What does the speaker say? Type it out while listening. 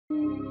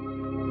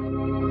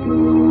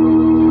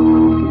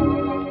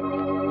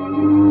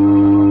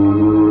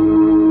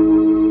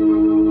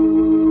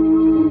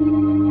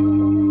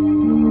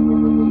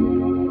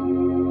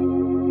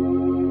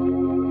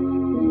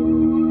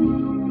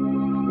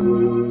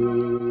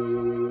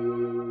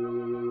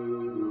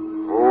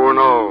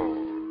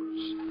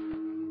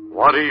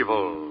What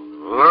evil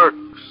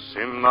lurks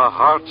in the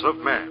hearts of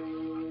men?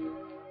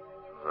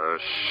 The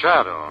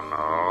Shadow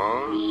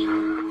knows.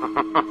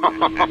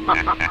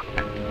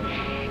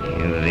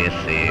 This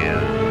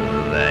is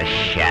the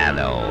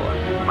Shadow.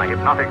 My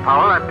hypnotic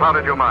power has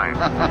clouded your mind.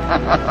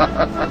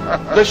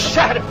 The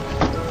Shadow!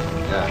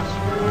 Yes,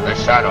 the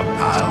Shadow.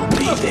 I'll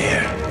be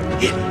there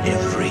in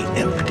every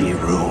empty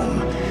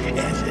room,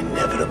 as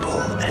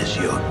inevitable as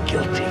your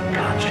guilty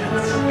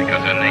conscience.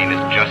 Because her name is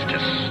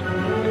Justice,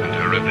 and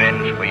her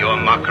revenge for your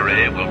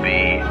mockery will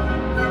be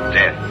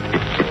death.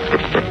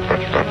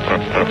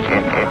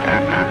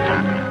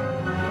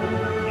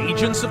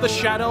 Agents of the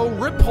Shadow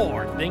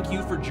report. Thank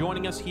you for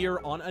joining us here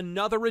on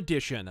another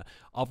edition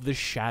of the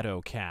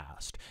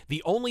Shadowcast,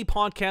 the only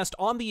podcast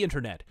on the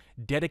internet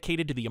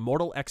dedicated to the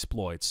immortal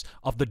exploits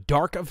of the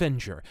Dark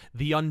Avenger,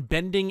 the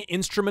unbending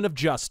instrument of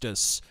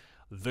justice,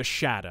 the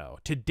Shadow.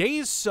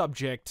 Today's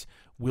subject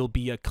will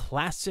be a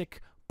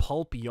classic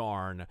pulp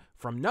yarn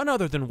from none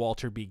other than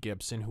Walter B.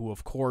 Gibson, who,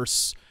 of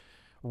course,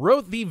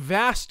 wrote the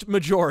vast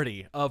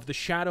majority of the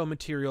Shadow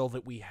material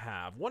that we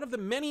have. One of the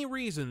many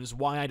reasons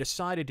why I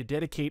decided to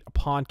dedicate a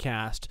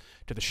podcast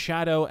to the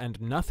Shadow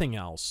and nothing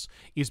else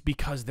is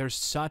because there's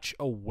such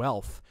a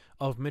wealth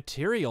of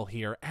material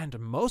here, and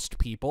most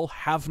people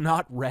have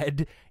not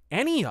read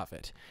any of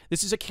it.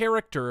 This is a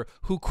character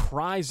who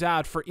cries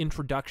out for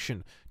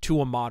introduction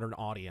to a modern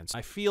audience.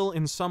 I feel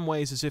in some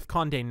ways as if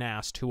Condé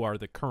Nast, who are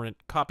the current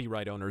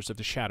copyright owners of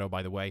the Shadow,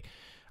 by the way,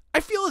 I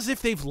feel as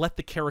if they've let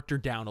the character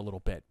down a little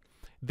bit.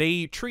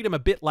 They treat him a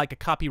bit like a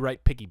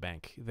copyright piggy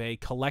bank. They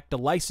collect a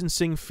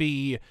licensing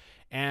fee,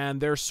 and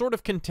they're sort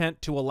of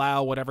content to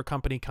allow whatever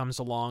company comes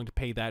along to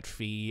pay that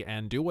fee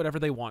and do whatever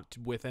they want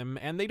with him,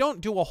 and they don't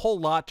do a whole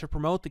lot to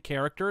promote the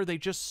character. They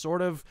just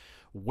sort of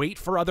wait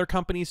for other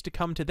companies to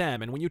come to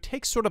them, and when you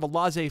take sort of a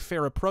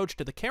laissez-faire approach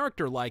to the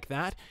character like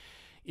that,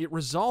 it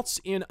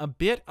results in a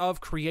bit of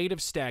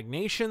creative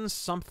stagnation.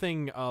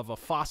 Something of a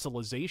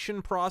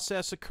fossilization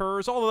process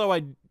occurs, although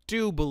I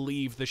do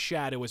believe the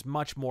Shadow is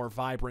much more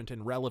vibrant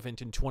and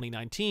relevant in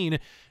 2019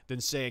 than,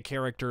 say, a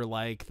character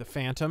like the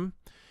Phantom.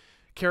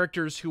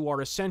 Characters who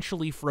are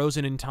essentially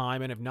frozen in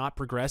time and have not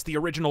progressed. The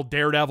original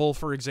Daredevil,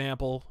 for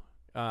example,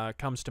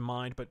 comes to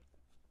mind. But,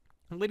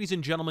 ladies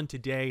and gentlemen,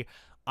 today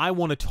I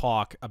want to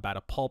talk about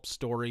a pulp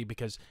story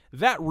because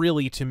that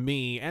really, to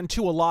me, and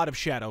to a lot of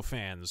Shadow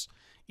fans,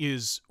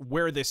 is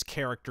where this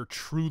character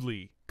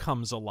truly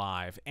comes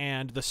alive.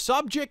 And the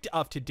subject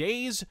of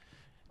today's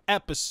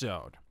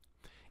episode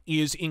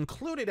is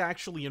included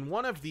actually in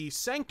one of the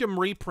Sanctum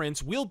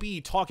reprints. We'll be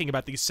talking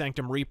about these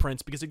Sanctum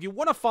reprints because if you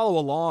want to follow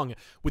along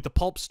with the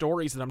pulp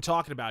stories that I'm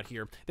talking about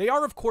here, they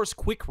are, of course,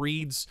 quick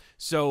reads.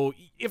 So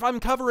if I'm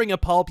covering a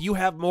pulp, you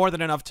have more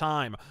than enough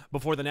time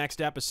before the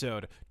next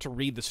episode to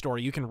read the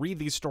story. You can read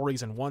these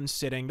stories in one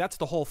sitting. That's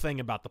the whole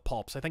thing about the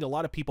pulps. I think a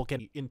lot of people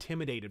get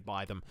intimidated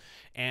by them,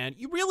 and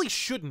you really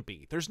shouldn't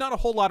be. There's not a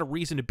whole lot of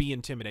reason to be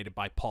intimidated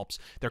by pulps.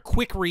 They're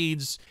quick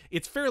reads.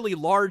 It's fairly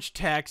large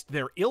text.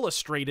 They're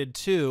illustrated,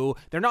 too.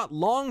 They're not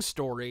long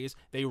stories.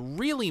 They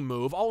really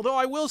move, although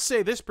I will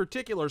say this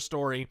particular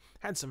story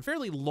had some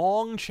fairly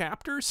long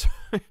chapters.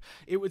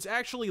 It was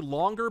actually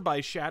longer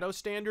by Shadow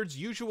standards.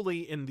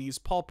 Usually in these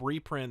pulp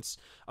reprints,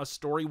 a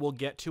story will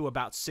get to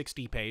about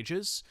 60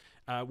 pages,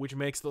 which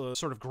makes the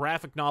sort of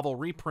graphic novel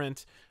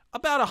reprint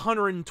about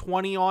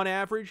 120 on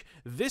average.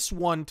 This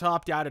one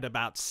topped out at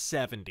about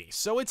 70,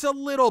 so it's a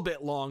little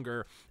bit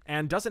longer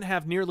and doesn't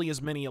have nearly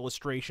as many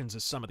illustrations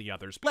as some of the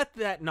others. Let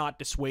that not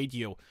dissuade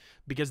you,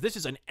 because this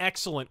is an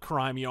excellent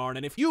crime yarn,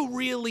 and if you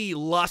really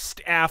lust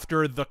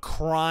after the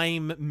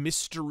crime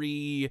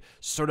mystery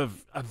sort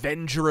of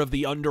Avenger of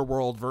the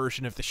Underworld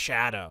version of the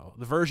Shadow,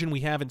 the version we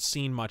haven't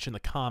seen much in the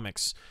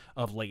comics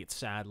of late,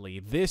 sadly,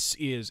 this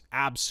is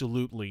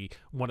absolutely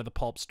one of the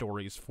pulp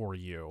stories for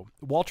you.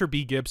 Walter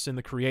B. Gibson,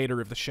 the creator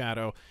of the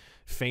Shadow,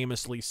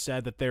 famously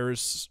said that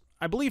there's,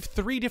 I believe,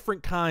 3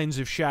 different kinds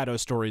of Shadow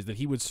stories that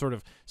he would sort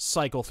of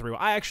cycle through.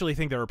 I actually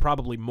think there are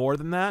probably more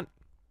than that,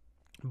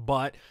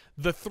 but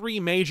the 3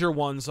 major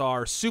ones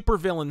are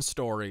supervillain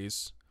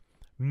stories,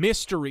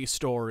 mystery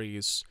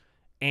stories,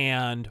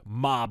 and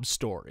mob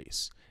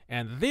stories.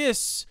 And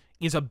this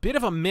is a bit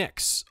of a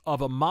mix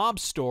of a mob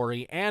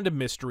story and a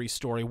mystery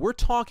story. We're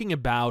talking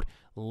about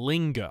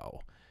Lingo.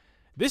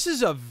 This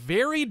is a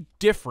very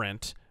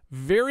different,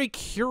 very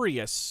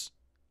curious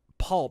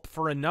pulp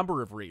for a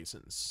number of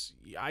reasons.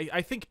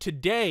 I think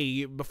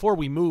today, before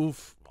we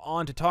move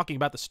on to talking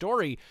about the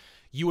story,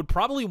 you would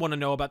probably want to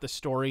know about the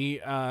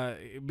story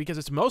because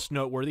it's most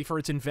noteworthy for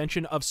its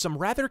invention of some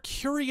rather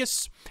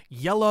curious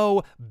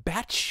yellow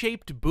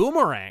bat-shaped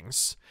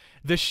boomerangs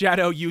the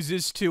Shadow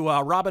uses to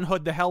Robin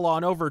Hood the hell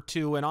on over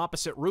to an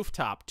opposite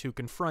rooftop to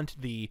confront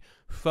the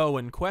foe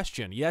in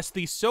question. Yes,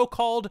 the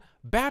so-called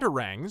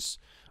batarangs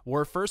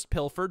were first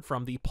pilfered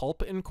from the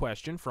pulp in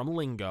question, from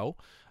Lingo,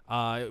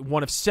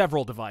 one of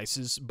several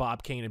devices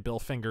Bob Kane and Bill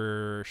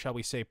Finger, shall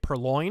we say,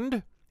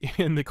 purloined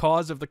in the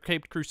cause of the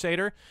Caped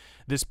Crusader.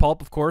 This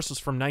pulp, of course, was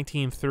from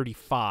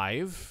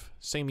 1935,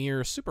 same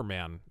year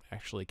Superman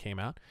actually came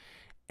out.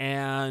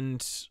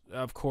 And,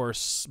 of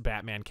course,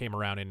 Batman came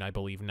around in, I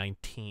believe,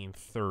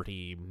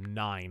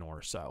 1939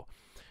 or so.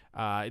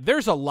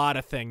 There's a lot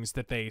of things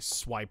that they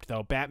swiped,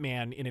 though.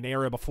 Batman, in an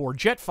era before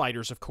jet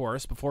fighters, of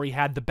course, before he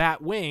had the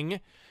Batwing,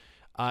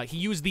 he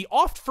used the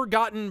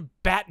oft-forgotten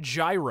Bat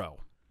Gyro,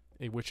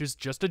 which is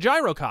just a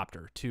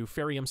gyrocopter to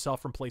ferry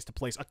himself from place to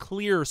place. A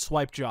clear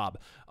swipe job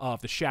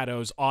of the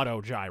Shadow's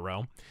auto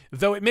gyro,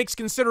 though it makes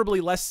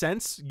considerably less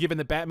sense, given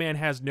that Batman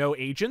has no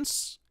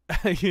agents.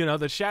 You know,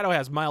 the Shadow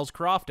has Miles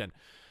Crofton.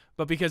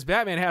 But because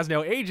Batman has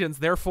no agents,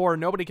 therefore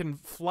nobody can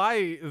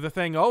fly the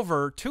thing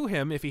over to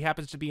him if he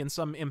happens to be in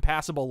some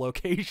impassable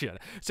location.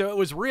 So it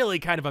was really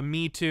kind of a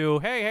Me Too,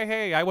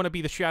 hey, I want to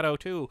be the Shadow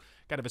too,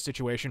 kind of a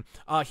situation.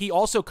 He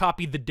also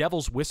copied the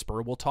Devil's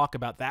Whisper. We'll talk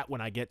about that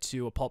when I get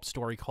to a pulp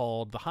story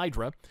called The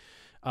Hydra.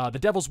 The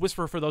Devil's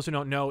Whisper, for those who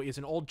don't know, is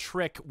an old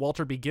trick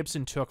Walter B.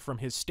 Gibson took from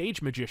his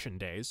stage magician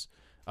days.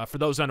 For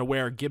those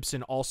unaware,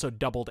 Gibson also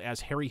doubled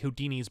as Harry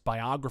Houdini's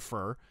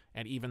biographer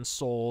and even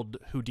sold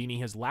Houdini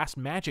his last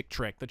magic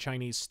trick, the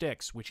Chinese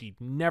sticks, which he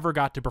never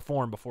got to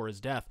perform before his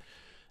death.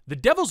 The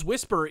Devil's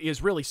Whisper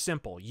is really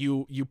simple.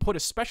 You put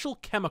a special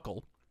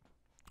chemical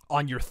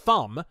on your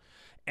thumb,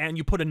 and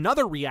you put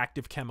another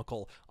reactive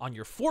chemical on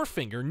your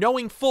forefinger,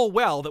 knowing full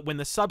well that when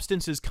the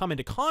substances come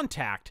into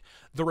contact,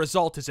 the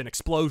result is an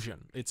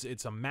explosion.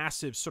 It's a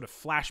massive sort of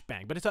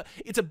flashbang, but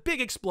it's a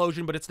big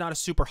explosion, but it's not a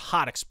super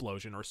hot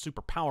explosion or a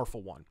super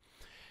powerful one.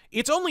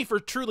 It's only for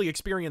truly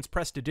experienced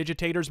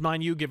prestidigitators,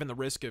 mind you, given the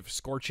risk of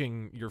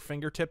scorching your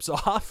fingertips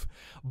off.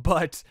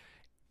 But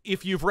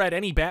if you've read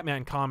any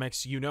Batman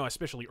comics, you know,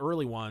 especially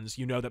early ones,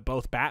 you know that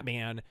both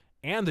Batman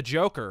and the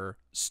Joker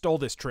stole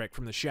this trick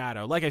from the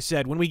Shadow. Like I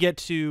said, when we get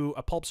to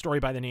a pulp story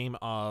by the name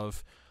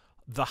of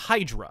The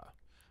Hydra,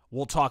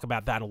 we'll talk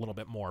about that a little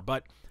bit more.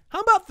 But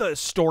how about the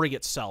story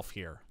itself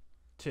here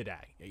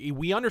today?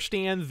 We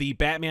understand the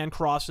Batman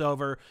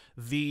crossover,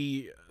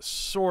 the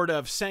sort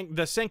of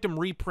the Sanctum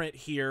reprint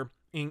here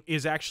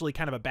is actually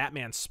kind of a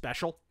Batman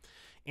special.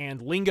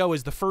 And Lingo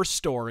is the first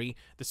story.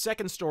 The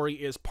second story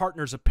is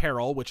Partners of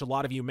Peril, which a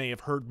lot of you may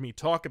have heard me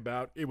talk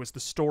about. It was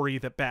the story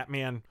that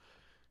Batman...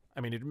 I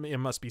mean, it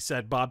must be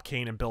said, Bob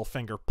Kane and Bill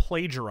Finger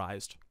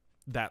plagiarized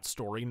that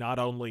story. Not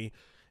only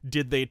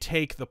did they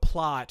take the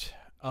plot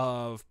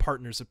of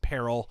Partners of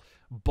Peril,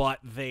 but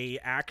they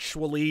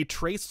actually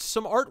traced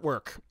some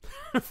artwork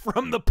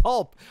from the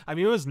pulp. I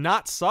mean, it was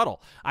not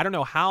subtle. I don't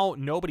know how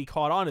nobody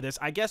caught on to this.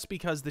 I guess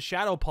because the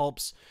Shadow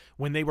pulps,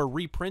 when they were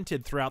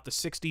reprinted throughout the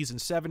 60s and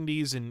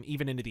 70s and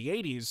even into the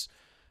 80s,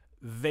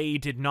 they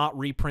did not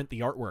reprint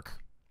the artwork.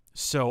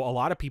 So a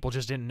lot of people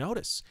just didn't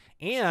notice.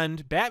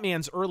 And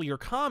Batman's earlier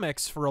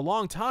comics, for a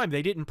long time,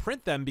 they didn't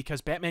print them because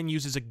Batman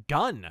uses a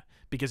gun,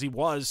 because he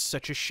was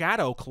such a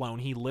Shadow clone.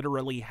 He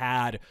literally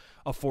had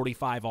a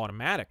 .45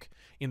 automatic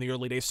in the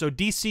early days. So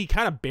DC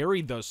kind of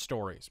buried those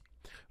stories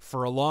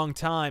for a long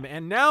time,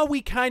 and now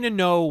we kind of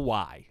know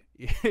why.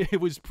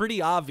 It was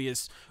pretty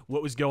obvious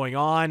what was going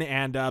on,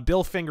 and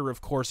Bill Finger,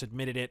 of course,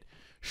 admitted it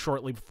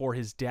shortly before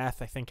his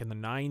death, I think in the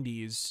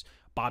 90s.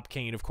 Bob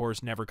Kane, of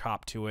course, never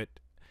copped to it.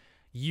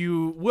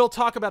 We'll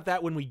talk about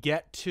that when we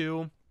get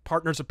to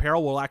Partners of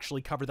Peril. We'll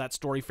actually cover that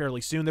story fairly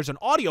soon. There's an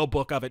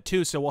audiobook of it,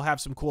 too, so we'll have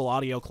some cool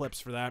audio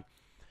clips for that.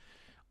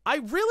 I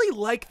really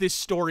like this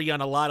story on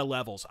a lot of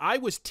levels. I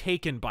was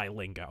taken by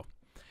Lingo.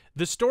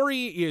 The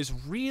story is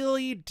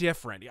really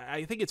different.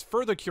 I think it's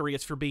further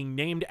curious for being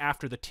named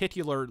after the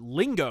titular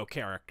Lingo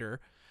character,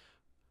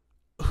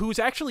 who's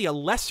actually a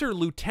lesser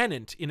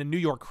lieutenant in a New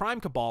York crime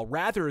cabal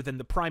rather than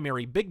the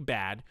primary big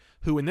bad,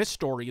 who in this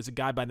story is a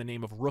guy by the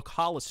name of Rook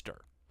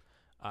Hollister.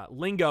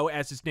 Lingo,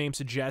 as his name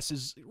suggests,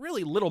 is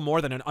really little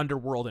more than an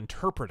underworld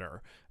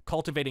interpreter,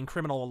 cultivating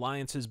criminal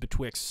alliances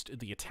betwixt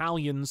the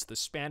Italians, the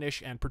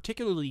Spanish, and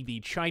particularly the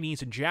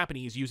Chinese and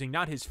Japanese, using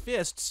not his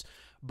fists,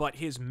 but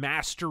his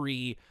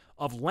mastery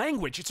of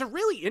language. It's a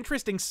really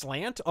interesting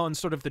slant on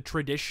sort of the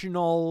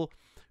traditional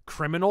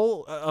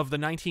criminal of the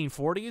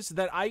 1940s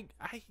that I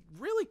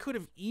really could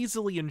have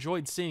easily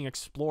enjoyed seeing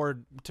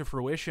explored to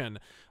fruition,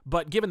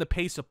 but given the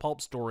pace of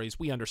pulp stories,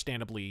 we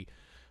understandably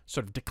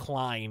sort of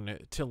decline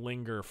to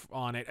linger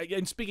on it.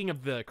 And speaking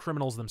of the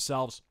criminals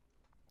themselves,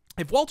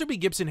 if Walter B.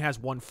 Gibson has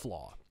one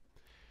flaw,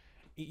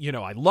 you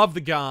know, I love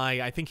the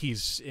guy. I think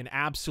he's an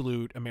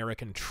absolute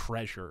American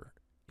treasure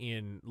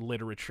in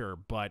literature,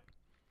 but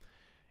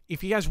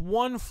if he has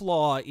one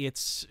flaw,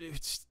 it's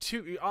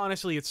too,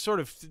 honestly, it's sort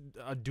of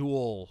a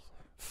dual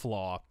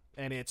flaw,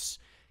 and it's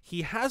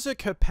he has a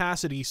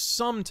capacity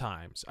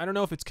sometimes. I don't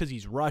know if it's because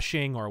he's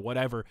rushing or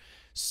whatever.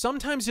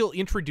 Sometimes he'll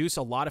introduce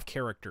a lot of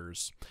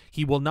characters.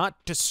 He will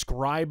not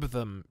describe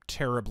them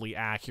terribly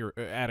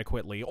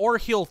adequately, or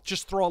he'll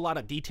just throw a lot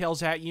of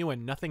details at you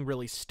and nothing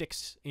really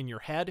sticks in your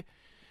head.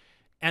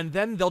 And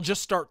then they'll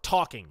just start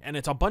talking, and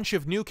it's a bunch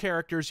of new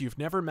characters you've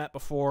never met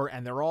before,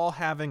 and they're all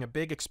having a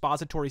big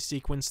expository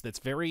sequence that's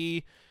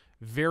very,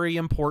 very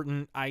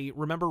important. I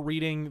remember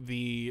reading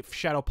the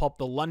Shadow Pulp,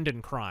 The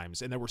London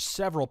Crimes, and there were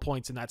several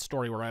points in that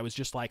story where I was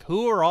just like,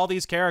 who are all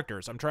these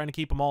characters? I'm trying to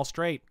keep them all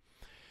straight.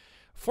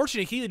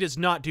 Fortunately, he does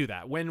not do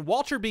that. When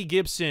Walter B.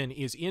 Gibson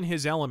is in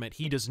his element,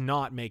 he does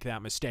not make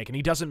that mistake, and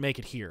he doesn't make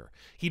it here.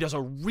 He does a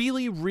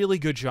really, really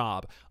good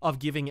job of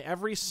giving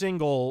every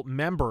single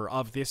member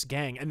of this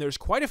gang, and there's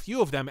quite a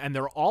few of them, and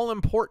they're all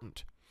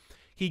important.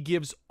 He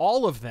gives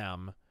all of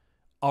them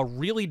a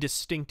really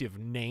distinctive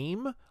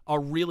name, a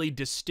really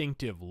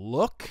distinctive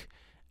look.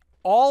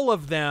 All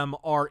of them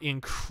are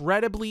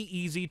incredibly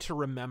easy to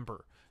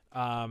remember.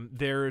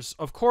 There's,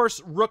 of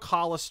course, Rook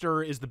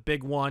Hollister is the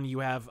big one. You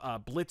have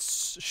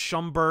Blitz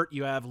Schumbert.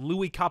 You have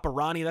Louis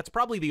Caparani. That's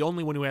probably the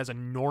only one who has a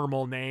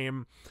normal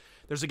name.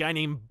 There's a guy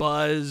named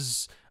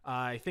Buzz.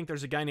 I think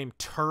there's a guy named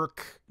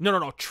Turk.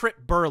 No,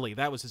 Trip Burley.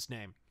 That was his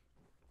name.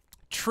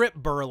 Trip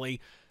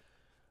Burley.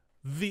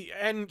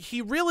 And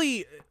he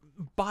really,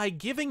 by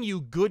giving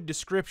you good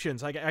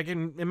descriptions, I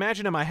can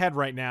imagine in my head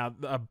right now,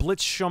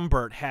 Blitz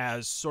Schumbert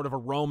has sort of a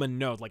Roman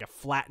nose, like a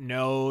flat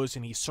nose,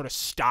 and he's sort of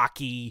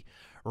stocky,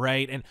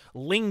 right? And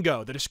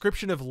Lingo, the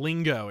description of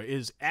Lingo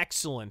is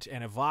excellent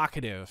and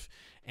evocative,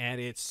 and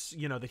it's,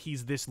 you know, that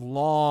he's this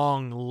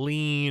long,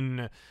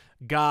 lean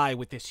guy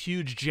with this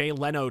huge Jay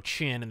Leno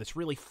chin and this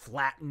really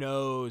flat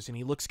nose, and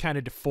he looks kind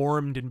of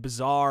deformed and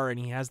bizarre, and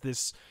he has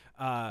this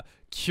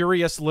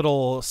curious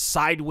little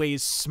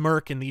sideways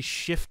smirk and these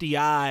shifty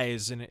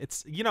eyes, and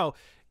it's, you know,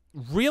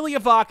 really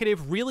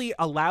evocative, really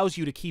allows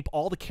you to keep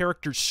all the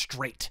characters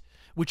straight,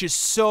 which is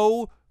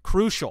so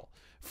crucial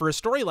for a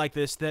story like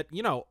this that,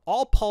 you know,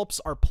 all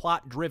pulps are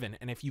plot driven,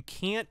 and if you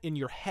can't in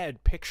your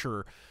head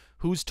picture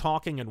who's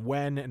talking and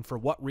when and for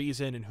what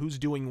reason and who's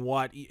doing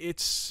what,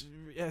 it's,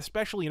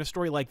 especially in a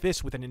story like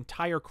this with an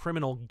entire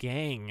criminal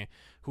gang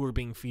who are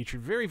being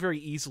featured, very, very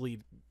easily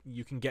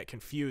you can get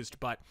confused.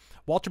 But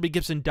Walter B.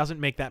 Gibson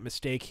doesn't make that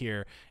mistake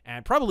here,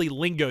 and probably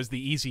Lingo's the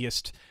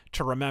easiest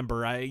to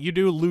remember. You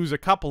do lose a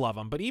couple of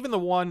them, but even the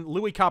one,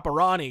 Louis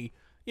Caparani,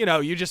 you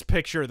know, you just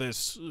picture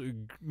this,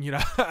 you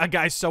know, a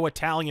guy so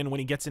Italian when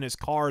he gets in his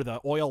car,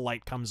 the oil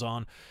light comes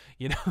on.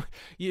 You know,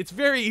 it's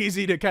very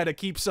easy to kind of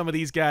keep some of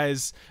these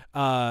guys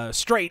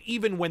straight,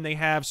 even when they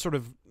have sort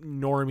of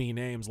normie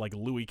names like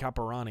Louis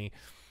Caparani.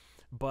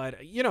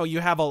 But, you know,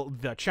 you have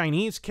the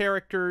Chinese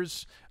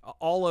characters,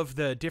 all of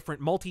the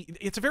different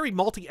it's a very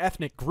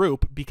multi-ethnic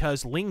group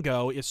because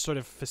Lingo is sort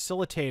of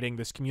facilitating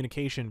this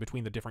communication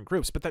between the different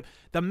groups. But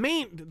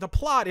the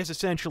plot is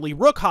essentially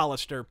Rook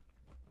Hollister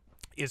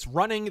is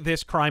running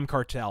this crime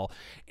cartel,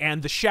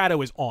 and the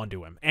Shadow is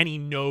onto him, and he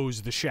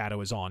knows the Shadow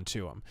is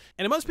onto him.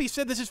 And it must be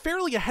said, this is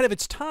fairly ahead of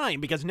its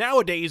time, because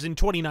nowadays, in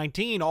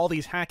 2019, all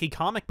these hacky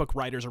comic book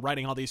writers are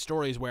writing all these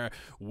stories where,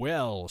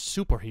 well,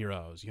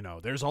 superheroes, you know,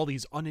 there's all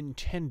these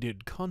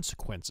unintended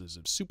consequences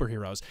of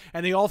superheroes,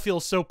 and they all feel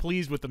so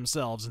pleased with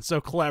themselves and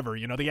so clever,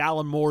 you know, the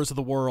Alan Moores of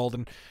the world,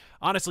 and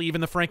honestly, even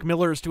the Frank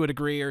Millers to a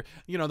degree, or,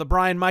 you know, the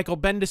Brian Michael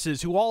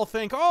Bendises, who all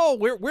think, oh,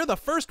 we're the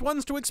first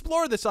ones to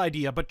explore this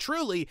idea. But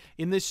truly,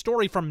 in this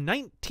story from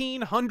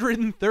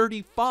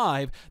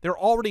 1935, they're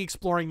already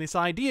exploring this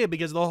idea,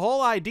 because the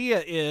whole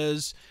idea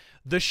is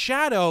the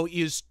Shadow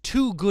is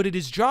too good at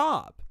his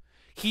job.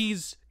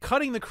 He's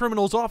cutting the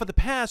criminals off at the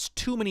pass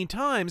too many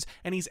times,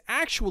 and he's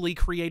actually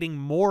creating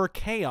more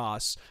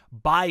chaos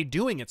by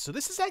doing it. So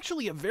this is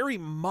actually a very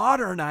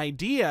modern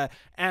idea,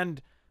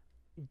 and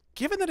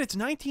given that it's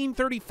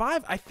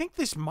 1935, I think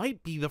this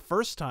might be the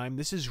first time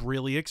this is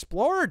really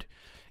explored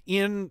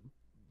in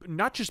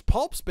not just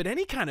pulps, but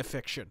any kind of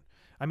fiction.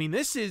 I mean,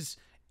 this is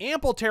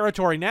ample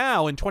territory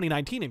now in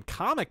 2019 in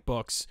comic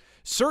books,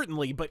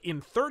 certainly, but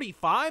in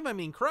 35, I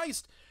mean,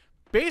 Christ,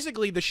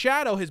 basically the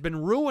Shadow has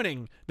been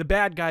ruining the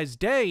bad guy's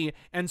day,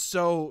 and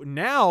so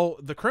now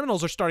the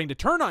criminals are starting to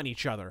turn on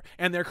each other,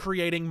 and they're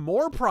creating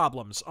more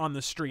problems on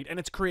the street, and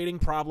it's creating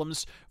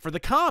problems for the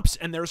cops,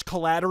 and there's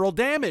collateral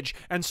damage,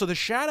 and so the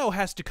Shadow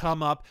has to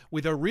come up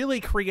with a really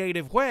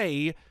creative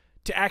way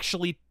to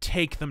actually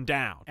take them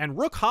down. And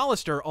Rook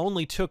Hollister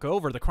only took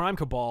over the crime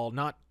cabal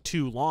not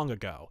too long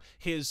ago.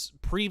 His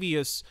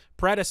previous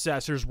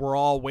predecessors were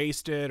all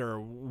wasted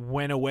or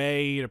went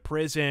away to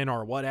prison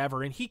or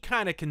whatever, and he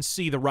kind of can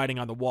see the writing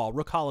on the wall.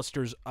 Rook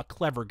Hollister's a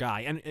clever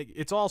guy, and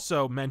it's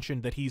also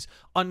mentioned that he's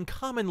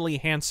uncommonly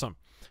handsome,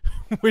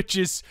 which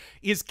is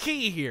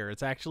key here.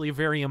 It's actually a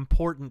very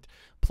important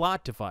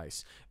plot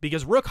device,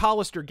 because Rook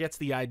Hollister gets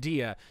the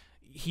idea.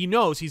 He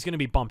knows he's going to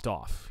be bumped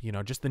off. You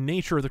know, just the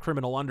nature of the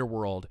criminal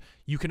underworld.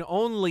 You can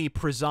only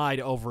preside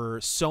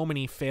over so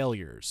many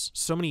failures,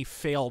 so many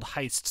failed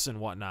heists and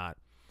whatnot,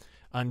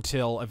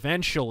 until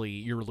eventually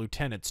your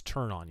lieutenants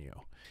turn on you.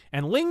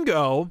 And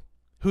Lingo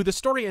who the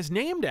story is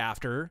named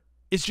after,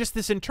 is just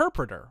this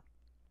interpreter.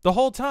 The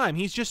whole time,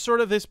 he's just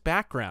sort of this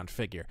background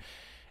figure.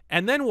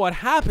 And then what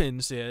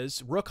happens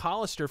is Rook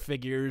Hollister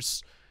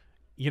figures,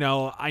 I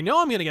know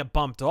I'm going to get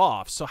bumped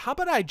off, so how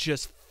about I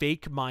just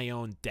fake my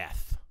own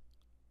death?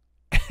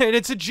 And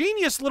it's a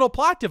genius little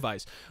plot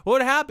device. What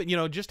would happen?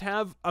 Just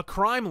have a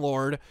crime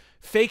lord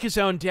fake his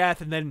own death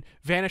and then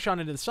vanish on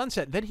into the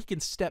sunset. Then he can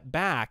step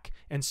back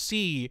and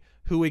see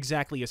who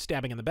exactly is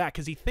stabbing in the back,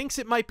 because he thinks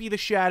it might be the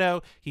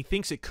Shadow. He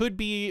thinks it could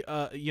be,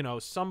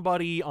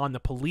 somebody on the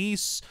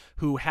police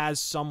who has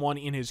someone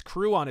in his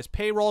crew on his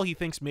payroll. He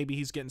thinks maybe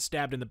he's getting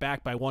stabbed in the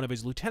back by one of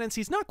his lieutenants.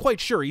 He's not quite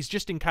sure. He's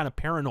just in kind of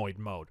paranoid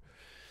mode.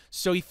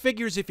 So he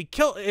figures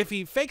if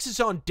he fakes his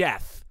own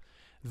death,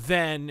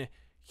 then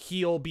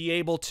he'll be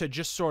able to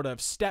just sort of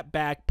step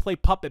back, play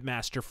puppet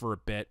master for a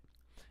bit,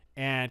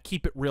 and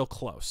keep it real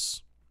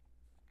close.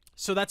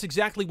 So that's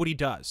exactly what he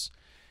does.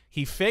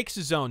 He fakes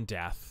his own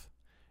death,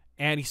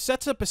 and he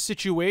sets up a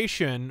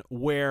situation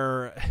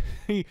where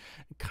he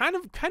kind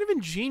of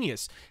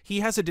ingenious.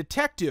 He has a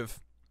detective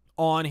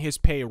on his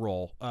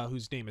payroll,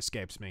 whose name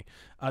escapes me.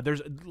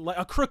 There's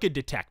a crooked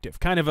detective,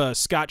 kind of a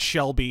Scott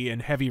Shelby in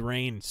Heavy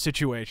Rain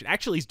situation.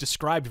 Actually, he's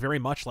described very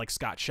much like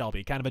Scott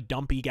Shelby, kind of a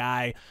dumpy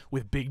guy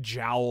with big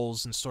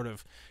jowls and sort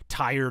of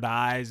tired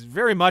eyes,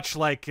 very much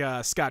like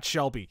Scott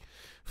Shelby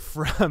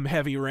from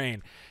Heavy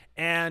Rain.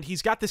 And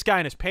he's got this guy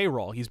on his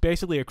payroll. He's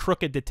basically a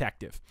crooked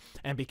detective.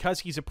 And because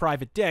he's a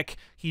private dick,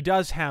 he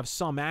does have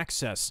some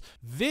access.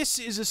 This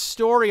is a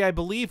story, I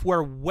believe,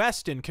 where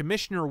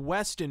Commissioner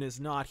Weston is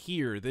not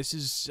here. This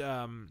is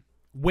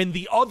when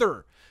the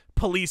other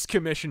police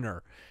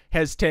commissioner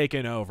has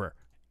taken over.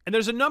 And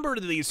there's a number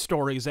of these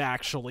stories,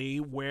 actually,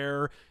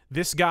 where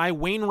this guy,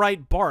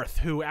 Wainwright Barth,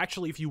 who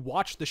actually, if you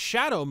watch the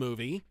Shadow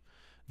movie,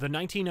 the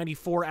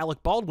 1994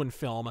 Alec Baldwin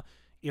film,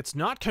 it's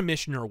not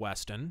Commissioner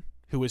Weston,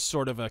 who is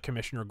sort of a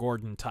Commissioner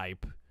Gordon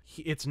type.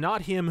 It's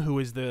not him who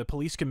is the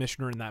police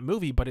commissioner in that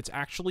movie, but it's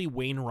actually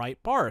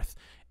Wainwright Barth.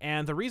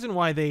 And the reason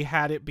why they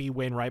had it be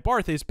Wainwright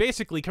Barth is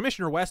basically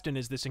Commissioner Weston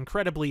is this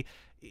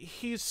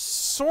he's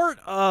sort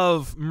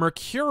of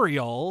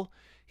mercurial,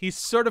 he's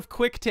sort of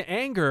quick to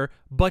anger,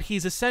 but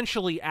he's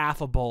essentially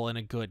affable and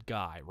a good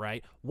guy,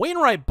 right?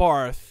 Wainwright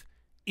Barth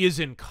is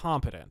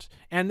incompetent.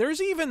 And there's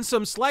even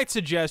some slight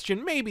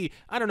suggestion, maybe,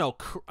 I don't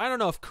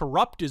know if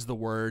corrupt is the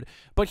word,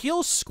 but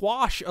he'll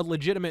squash a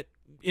legitimate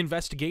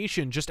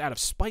investigation just out of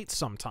spite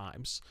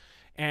sometimes.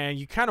 And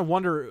you kind of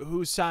wonder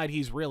whose side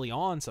he's really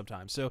on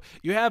sometimes. So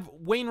you have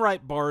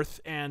Wainwright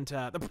Barth, and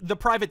the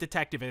private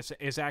detective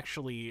is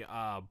actually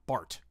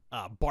Bart.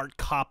 Bart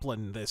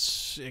Copland,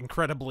 this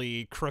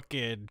incredibly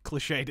crooked,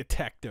 cliche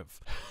detective.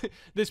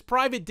 This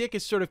private dick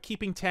is sort of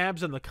keeping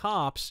tabs on the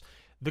cops.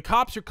 The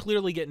cops are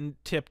clearly getting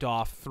tipped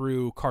off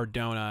through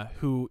Cardona,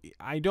 who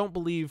I don't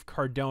believe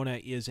Cardona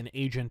is an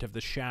agent of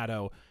the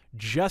Shadow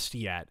just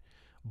yet,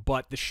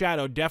 but the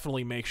Shadow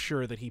definitely makes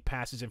sure that he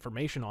passes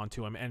information on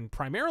to him. And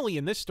primarily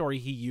in this story,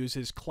 he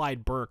uses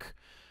Clyde Burke,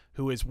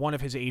 who is one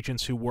of his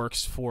agents who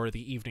works for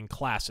the Evening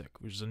Classic,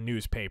 which is a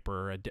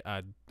newspaper,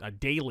 a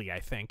daily, I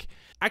think.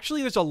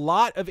 Actually, there's a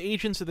lot of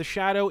agents of the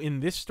Shadow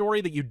in this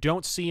story that you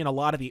don't see in a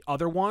lot of the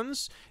other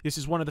ones. This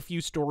is one of the few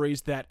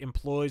stories that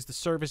employs the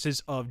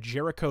services of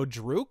Jericho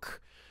Druk,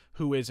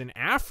 who is an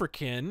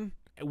African,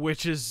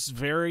 which is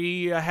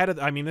very ahead of...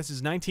 this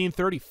is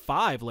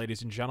 1935,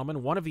 ladies and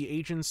gentlemen. One of the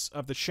agents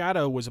of the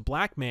Shadow was a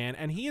black man,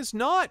 and he is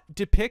not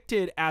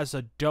depicted as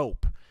a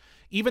dope.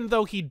 Even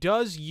though he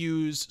does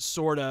use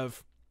sort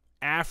of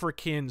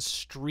African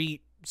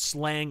street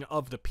slang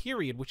of the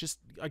period, which is,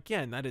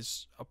 again, that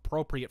is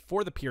appropriate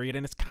for the period,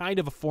 and it's kind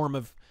of a form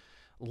of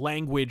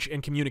language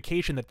and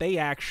communication that they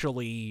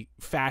actually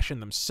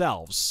fashion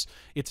themselves.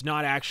 It's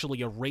not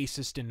actually a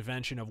racist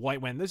invention of white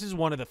men. This is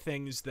one of the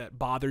things that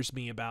bothers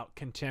me about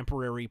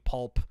contemporary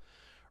pulp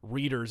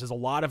readers, is a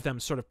lot of them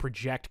sort of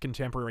project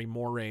contemporary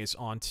mores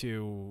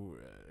onto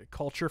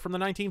culture from the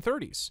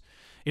 1930s.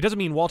 It doesn't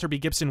mean Walter B.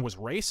 Gibson was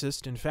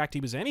racist. In fact,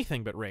 he was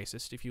anything but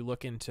racist if you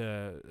look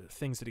into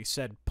things that he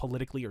said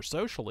politically or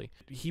socially.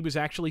 He was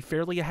actually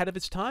fairly ahead of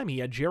his time. He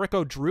had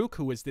Jericho Druk,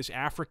 who was this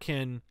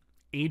African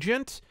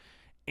agent,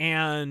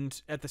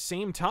 and at the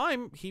same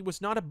time, he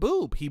was not a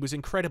boob. He was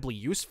incredibly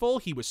useful.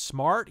 He was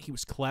smart. He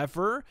was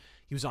clever.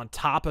 He was on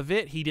top of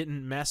it. He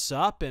didn't mess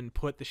up and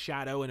put the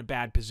Shadow in a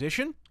bad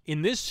position.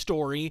 In this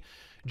story,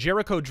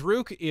 Jericho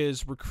Druk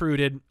is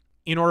recruited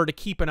in order to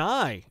keep an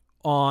eye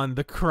on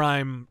the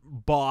crime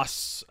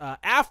boss.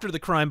 After the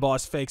crime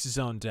boss fakes his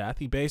own death,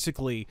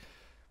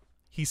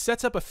 he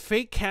sets up a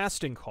fake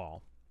casting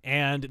call.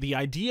 And the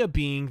idea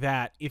being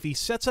that if he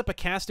sets up a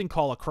casting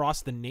call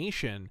across the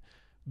nation,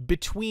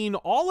 between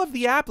all of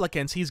the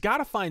applicants, he's got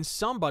to find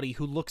somebody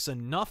who looks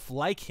enough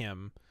like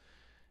him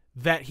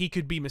that he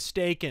could be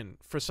mistaken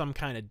for some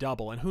kind of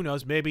double. And who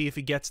knows, maybe if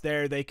he gets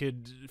there, they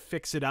could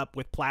fix it up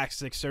with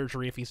plastic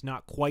surgery if he's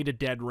not quite a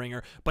dead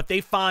ringer. But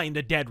they find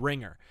a dead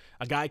ringer.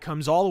 A guy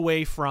comes all the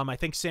way from, I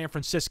think, San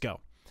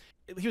Francisco.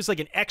 he was like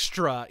an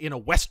extra in a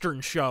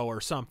Western show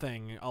or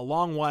something a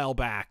long while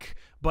back,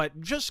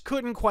 but just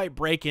couldn't quite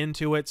break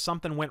into it.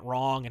 Something went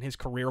wrong and his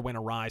career went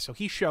awry. So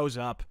he shows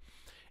up,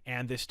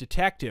 and this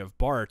detective,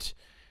 Bart,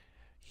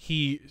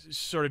 he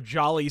sort of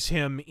jollies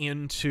him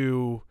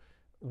into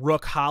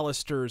Rook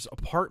Hollister's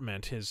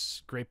apartment,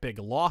 his great big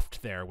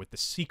loft there with the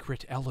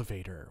secret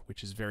elevator,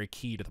 which is very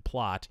key to the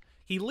plot.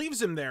 He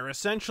leaves him there,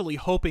 essentially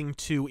hoping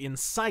to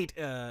incite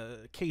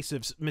a case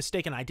of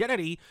mistaken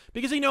identity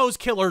because he knows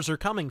killers are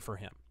coming for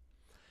him.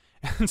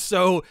 And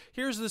so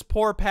here's this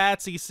poor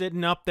Patsy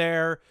sitting up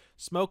there,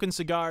 smoking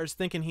cigars,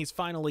 thinking he's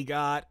finally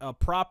got a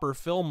proper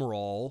film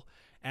role,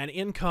 and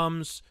in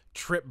comes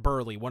Trip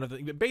Burley.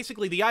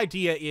 Basically, the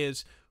idea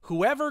is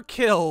whoever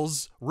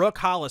kills Rook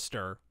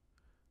Hollister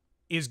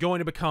is going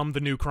to become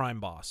the new crime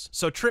boss.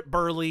 So Trip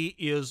Burley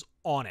is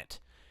on it.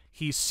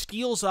 He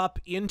steals up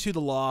into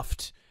the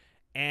loft,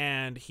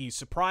 and he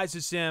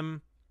surprises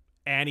him,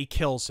 and he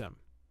kills him.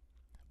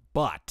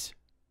 But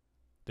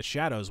the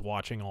Shadow's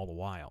watching all the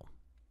while.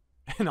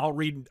 And I'll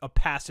read a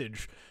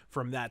passage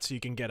from that so you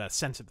can get a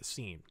sense of the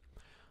scene.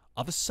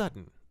 Of a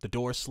sudden, the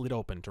door slid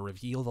open to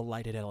reveal the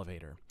lighted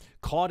elevator.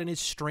 Caught in his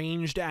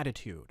strange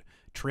attitude,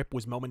 Trip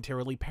was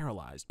momentarily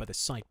paralyzed by the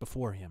sight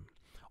before him.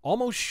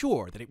 Almost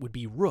sure that it would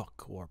be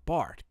Rook or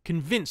Bart,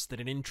 convinced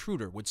that an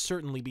intruder would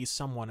certainly be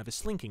someone of a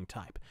slinking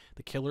type,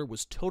 the killer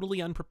was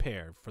totally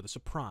unprepared for the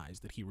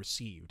surprise that he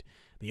received.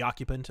 The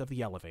occupant of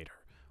the elevator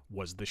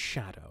was the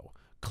Shadow,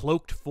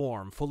 cloaked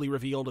form fully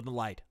revealed in the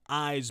light,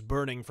 eyes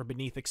burning from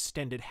beneath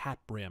extended hat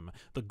brim.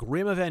 The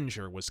grim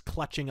Avenger was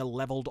clutching a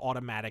leveled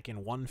automatic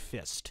in one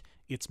fist,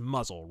 its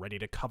muzzle ready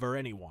to cover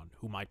anyone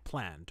who might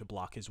plan to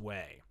block his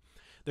way.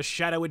 The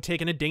Shadow had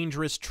taken a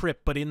dangerous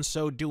trip, but in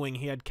so doing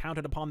he had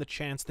counted upon the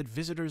chance that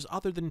visitors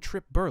other than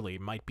Trip Burley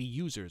might be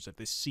users of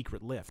this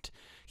secret lift.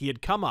 He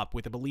had come up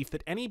with the belief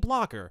that any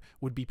blocker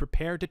would be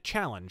prepared to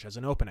challenge as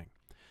an opening.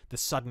 The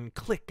sudden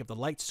click of the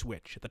light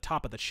switch at the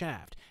top of the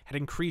shaft had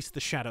increased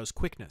the Shadow's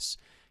quickness.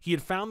 He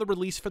had found the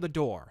release for the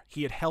door.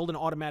 He had held an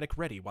automatic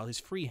ready while his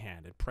free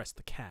hand had pressed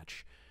the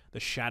catch. The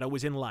Shadow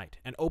was in light,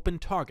 an open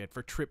target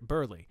for Trip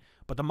Burley,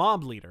 but the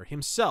mob leader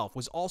himself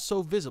was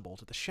also visible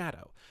to the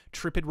Shadow.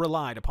 Trip had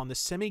relied upon the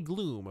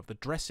semi-gloom of the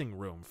dressing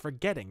room,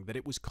 forgetting that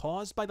it was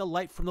caused by the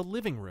light from the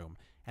living room,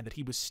 and that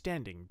he was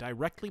standing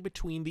directly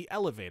between the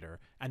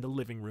elevator and the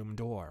living room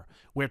door,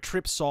 where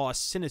Trip saw a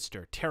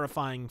sinister,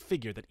 terrifying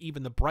figure that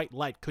even the bright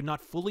light could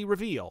not fully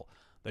reveal.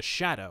 The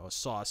Shadow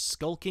saw a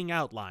skulking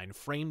outline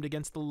framed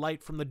against the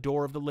light from the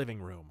door of the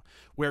living room.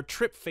 Where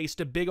Trip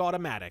faced a big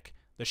automatic,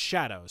 the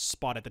Shadow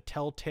spotted the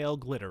telltale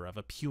glitter of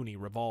a puny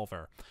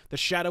revolver. The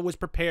Shadow was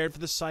prepared for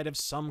the sight of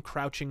some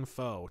crouching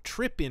foe.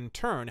 Trip, in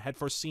turn, had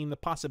foreseen the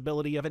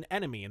possibility of an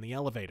enemy in the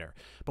elevator.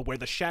 But where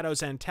the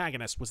Shadow's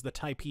antagonist was the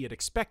type he had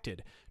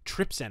expected,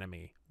 Trip's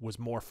enemy was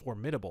more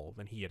formidable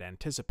than he had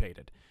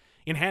anticipated.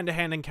 In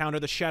hand-to-hand encounter,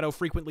 the Shadow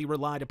frequently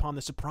relied upon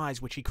the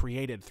surprise which he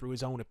created through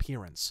his own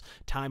appearance.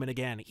 Time and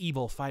again,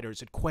 evil fighters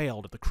had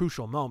quailed at the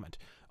crucial moment.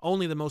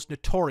 Only the most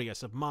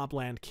notorious of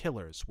Mobland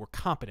killers were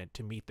competent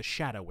to meet the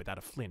Shadow without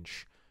a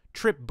flinch.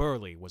 Trip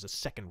Burley was a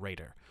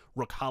second-rater.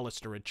 Rook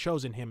Hollister had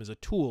chosen him as a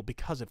tool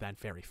because of that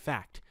very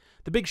fact.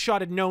 The big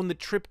shot had known that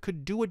Trip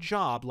could do a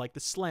job like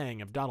the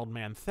slaying of Donald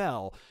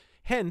Manthel,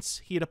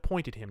 hence he had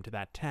appointed him to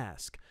that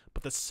task.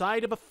 But the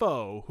sight of a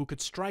foe who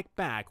could strike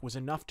back was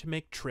enough to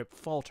make Trip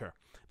falter.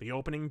 The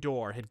opening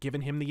door had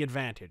given him the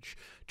advantage.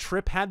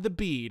 Trip had the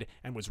bead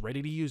and was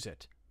ready to use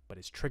it, but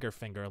his trigger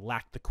finger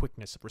lacked the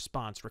quickness of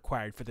response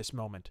required for this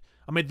moment.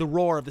 Amid the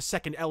roar of the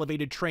second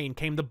elevated train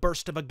came the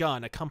burst of a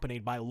gun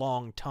accompanied by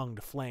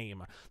long-tongued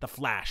flame. The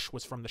flash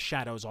was from the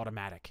Shadow's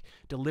automatic.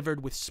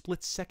 Delivered with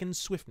split-second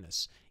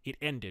swiftness, it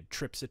ended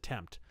Trip's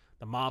attempt.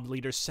 The mob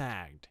leader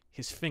sagged,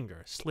 his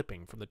finger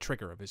slipping from the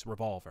trigger of his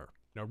revolver.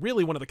 Now,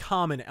 really one of the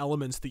common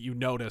elements that you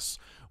notice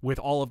with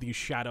all of these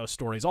Shadow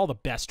stories, all the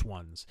best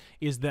ones,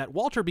 is that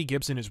Walter B.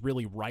 Gibson is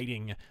really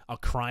writing a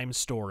crime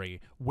story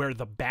where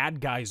the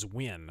bad guys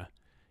win,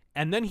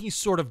 and then he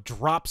sort of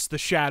drops the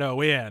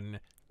Shadow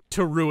in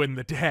to ruin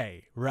the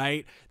day,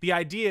 right? The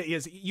idea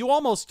is you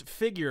almost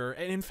figure,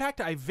 and in fact,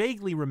 I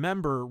vaguely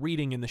remember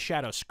reading in the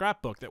Shadow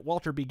scrapbook that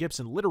Walter B.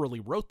 Gibson literally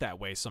wrote that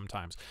way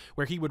sometimes,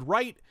 where he would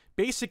write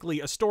basically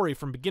a story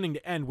from beginning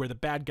to end where the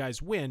bad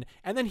guys win,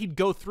 and then he'd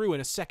go through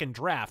in a second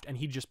draft and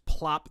he'd just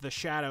plop the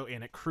Shadow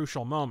in at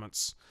crucial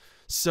moments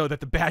so that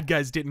the bad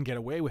guys didn't get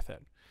away with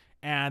it.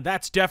 And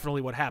that's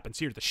definitely what happens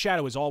here. The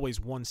Shadow is always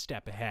one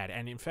step ahead,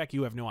 and in fact,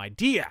 you have no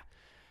idea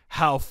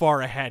how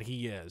far ahead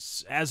he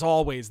is. As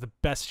always, the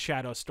best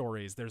Shadow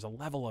stories, there's a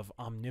level of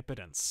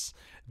omnipotence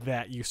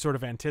that you sort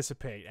of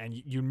anticipate, and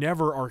you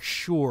never are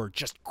sure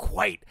just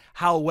quite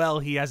how well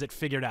he has it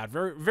figured out.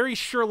 Very, very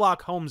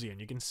Sherlock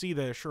Holmesian. You can see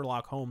the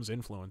Sherlock Holmes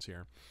influence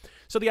here.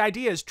 So the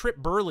idea is Trip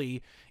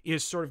Burley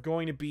is sort of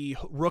going to be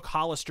Rook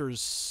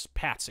Hollister's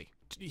patsy.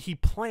 He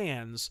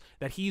plans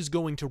that he's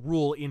going to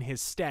rule in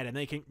his stead, and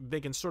they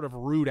can sort of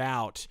root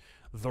out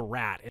the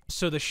rat.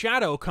 So the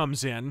Shadow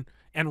comes in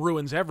and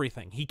ruins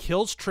everything. He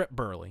kills Trip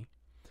Burley,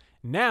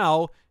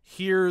 Now,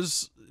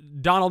 here's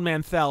Donald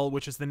Manthel,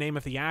 which is the name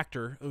of the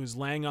actor, who's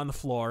laying on the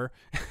floor.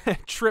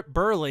 Trip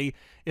Burley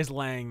is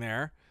laying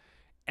there.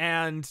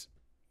 And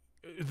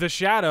the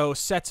Shadow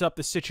sets up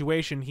the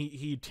situation.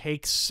 He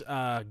takes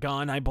a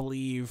gun, I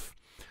believe,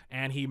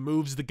 and he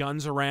moves the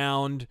guns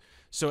around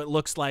so it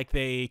looks like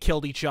they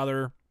killed each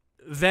other.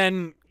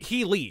 Then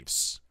he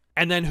leaves.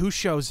 And then who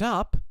shows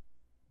up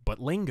but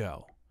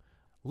Lingo?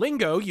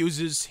 Lingo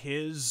uses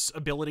his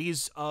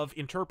abilities of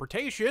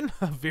interpretation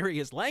of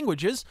various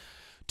languages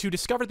to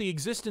discover the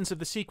existence of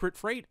the secret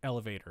freight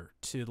elevator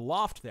to the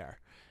loft there.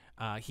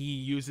 He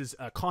uses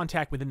a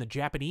contact within the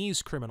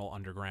Japanese criminal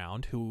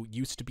underground who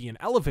used to be an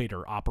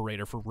elevator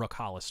operator for Rook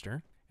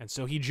Hollister. And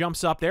so he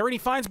jumps up there and he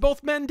finds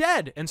both men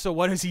dead. And so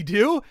what does he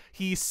do?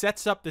 He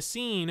sets up the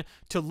scene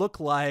to look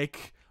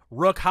like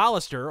Rook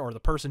Hollister, or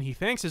the person he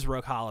thinks is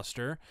Rook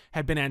Hollister,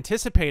 had been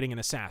anticipating an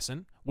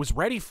assassin, was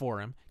ready for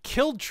him,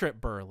 killed Trip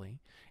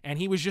Burley, and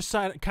he was just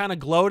kind of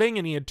gloating,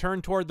 and he had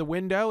turned toward the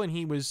window, and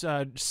he was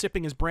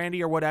sipping his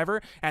brandy or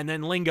whatever, and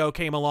then Lingo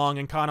came along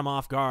and caught him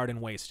off guard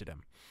and wasted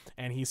him.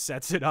 And he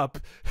sets it up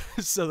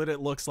so that it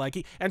looks like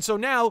he... And so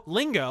now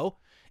Lingo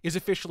is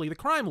officially the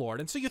crime lord.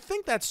 And so you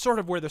think that's sort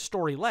of where the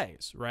story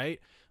lays, right?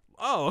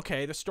 Oh,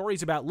 okay, the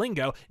story's about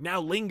Lingo. Now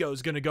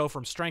Lingo's going to go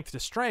from strength to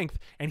strength,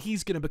 and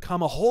he's going to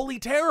become a holy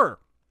terror.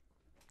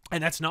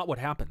 And that's not what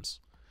happens.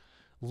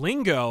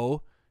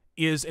 Lingo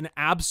is an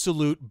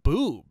absolute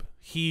boob.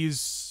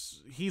 He's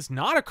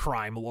not a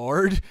crime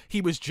lord.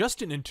 He was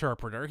just an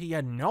interpreter. He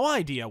had no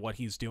idea what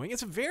he's doing.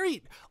 It's a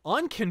very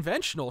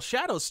unconventional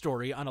Shadow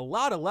story on a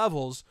lot of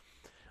levels.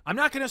 I'm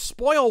not going to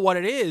spoil what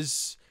it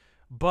is,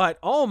 but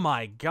oh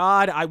my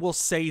God, I will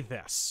say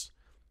this.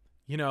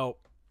 You know,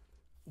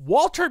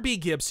 Walter B.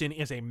 Gibson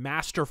is a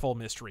masterful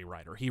mystery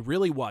writer. He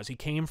really was. He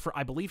came from,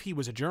 I believe he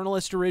was a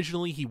journalist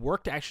originally. He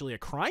worked actually a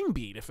crime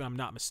beat, if I'm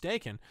not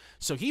mistaken.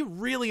 So he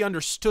really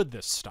understood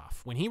this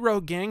stuff. When he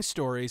wrote gang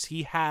stories,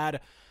 he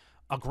had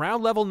a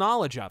ground level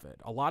knowledge of it.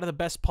 A lot of the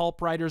best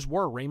pulp writers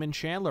were. Raymond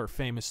Chandler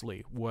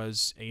famously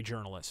was a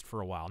journalist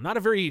for a while. Not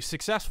a very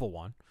successful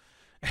one,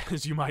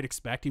 as you might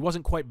expect. He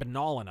wasn't quite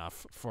banal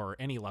enough for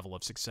any level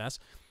of success.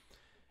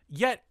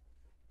 Yet,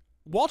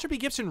 Walter B.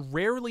 Gibson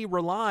rarely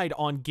relied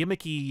on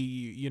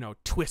gimmicky,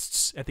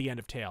 twists at the end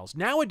of tales.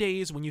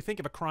 Nowadays, when you think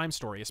of a crime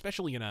story,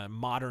 especially in a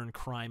modern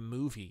crime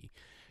movie,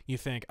 you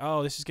think,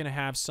 oh, this is going to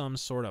have some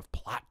sort of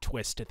plot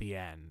twist at the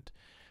end,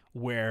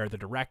 where the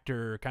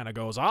director kind of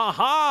goes,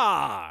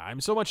 aha, I'm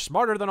so much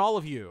smarter than all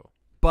of you.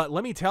 But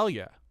let me tell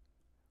you,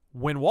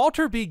 when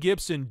Walter B.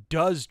 Gibson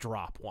does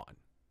drop one,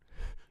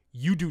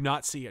 you do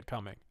not see it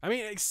coming. I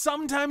mean,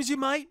 sometimes you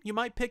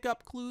might pick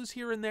up clues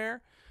here and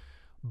there,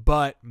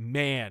 but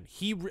man,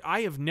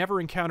 I have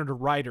never encountered a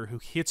writer who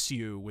hits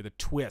you with a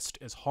twist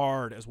as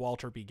hard as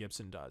Walter B.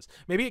 Gibson does.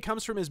 Maybe it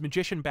comes from his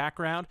magician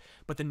background,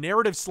 but the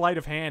narrative sleight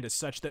of hand is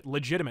such that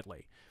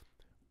legitimately,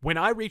 when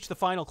I reach the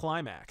final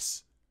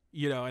climax,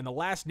 and the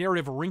last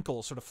narrative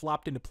wrinkle sort of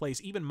flopped into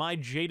place, even my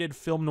jaded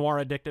film noir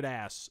addicted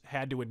ass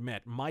had to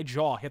admit, my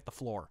jaw hit the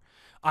floor.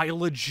 I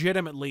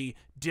legitimately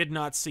did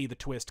not see the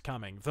twist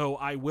coming, though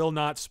I will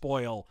not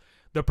spoil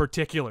the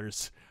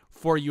particulars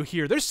for you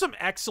here. There's some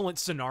excellent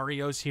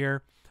scenarios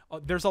here.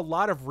 There's a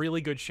lot of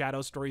really good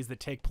Shadow stories that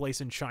take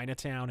place in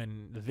Chinatown,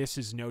 and this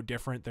is no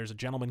different. There's a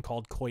gentleman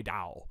called Koi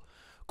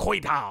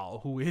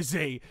Dao, who is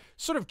a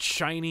sort of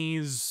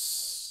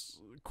Chinese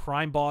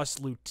crime boss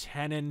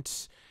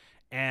lieutenant,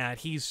 and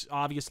he's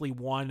obviously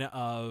one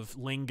of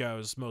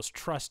Lingo's most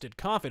trusted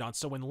confidants.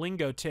 So when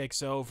Lingo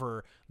takes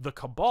over the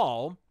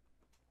Cabal,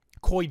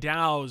 Koi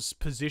Dao's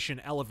position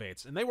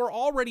elevates. And they were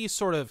already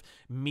sort of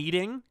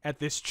meeting at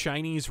this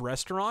Chinese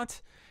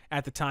restaurant.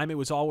 At the time, it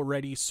was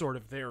already sort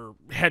of their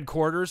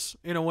headquarters,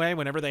 in a way,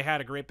 whenever they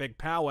had a great big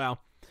powwow.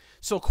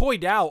 So Koi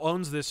Dao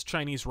owns this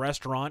Chinese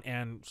restaurant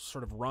and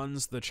sort of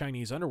runs the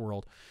Chinese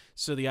underworld.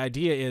 So the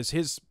idea is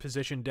his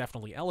position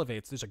definitely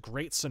elevates. There's a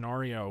great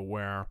scenario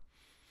where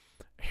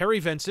Harry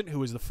Vincent,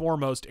 who is the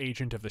foremost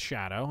agent of the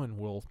Shadow, and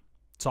we'll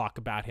talk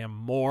about him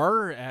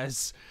more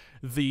as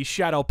the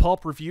Shadow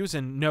Pulp reviews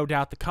and no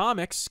doubt the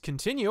comics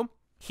continue,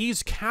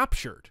 he's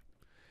captured.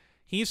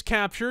 He's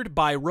captured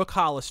by Rook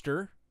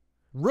Hollister.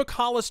 Rook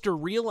Hollister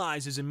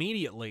realizes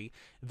immediately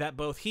that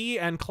both he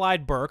and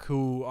Clyde Burke,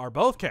 who are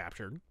both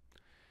captured,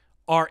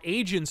 are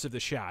agents of the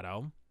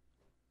Shadow.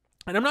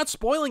 And I'm not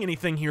spoiling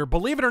anything here,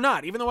 believe it or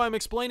not. Even though I'm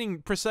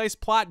explaining precise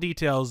plot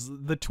details,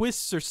 the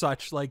twists are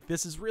such, like,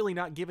 this is really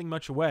not giving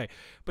much away.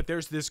 But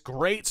there's this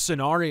great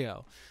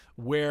scenario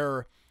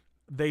where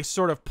they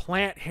sort of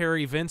plant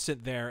Harry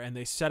Vincent there and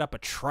they set up a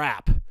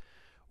trap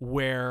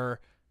where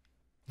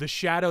the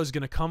Shadow's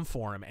going to come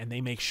for him, and they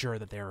make sure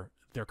that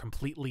they're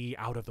completely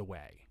out of the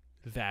way.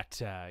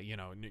 That,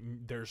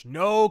 there's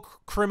no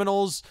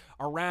criminals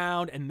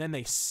around, and then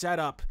they set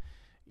up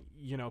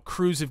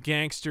crews of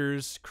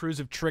gangsters, crews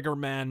of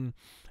triggermen,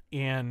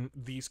 and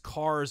these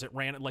cars that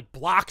ran like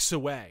blocks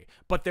away.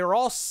 But they're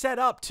all set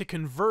up to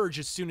converge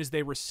as soon as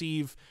they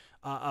receive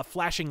a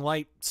flashing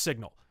light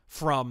signal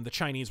from the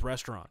Chinese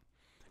restaurant.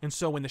 And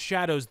so when the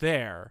Shadow's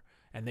there,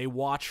 and they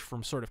watch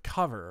from sort of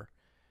cover,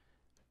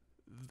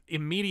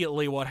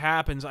 immediately what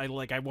happens, I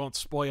won't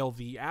spoil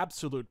the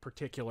absolute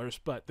particulars,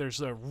 but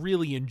there's a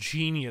really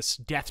ingenious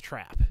death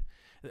trap.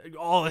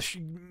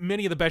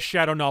 Many of the best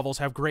Shadow novels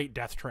have great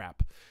death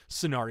trap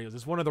scenarios.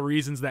 It's one of the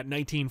reasons that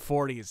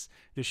 1940s,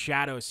 the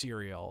Shadow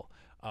serial,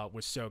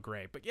 was so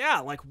great. But yeah,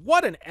 like,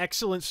 what an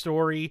excellent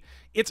story.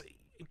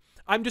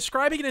 I'm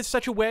describing it in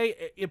such a way,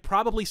 it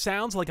probably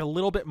sounds like a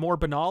little bit more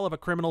banal of a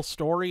criminal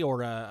story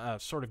or a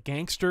sort of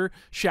gangster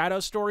Shadow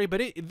story,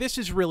 but this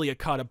is really a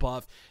cut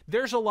above.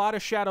 There's a lot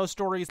of Shadow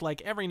stories,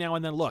 like, every now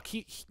and then. Look,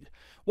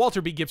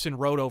 Walter B. Gibson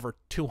wrote over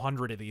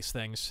 200 of these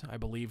things, I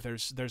believe.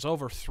 There's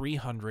over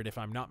 300, if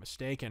I'm not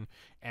mistaken,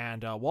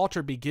 and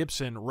Walter B.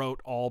 Gibson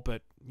wrote all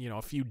but,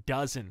 a few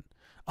dozen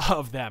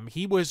of them.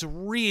 He was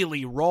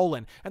really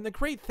rolling. And the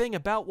great thing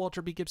about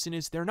Walter B. Gibson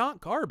is they're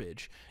not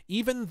garbage.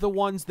 Even the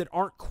ones that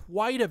aren't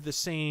quite of the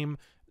same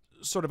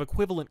sort of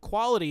equivalent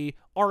quality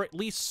are at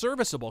least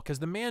serviceable, because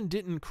the man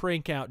didn't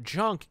crank out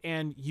junk,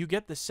 and you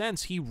get the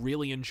sense he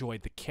really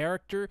enjoyed the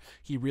character.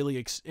 He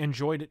really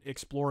enjoyed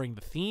exploring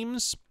the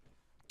themes.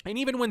 And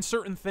even when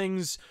certain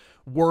things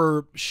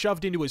were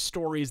shoved into his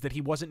stories that he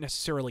wasn't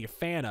necessarily a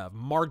fan of,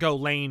 Margot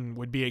Lane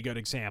would be a good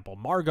example.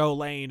 Margot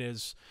Lane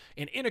is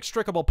an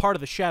inextricable part of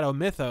the Shadow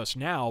mythos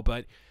now,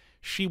 but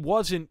she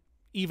wasn't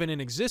even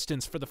in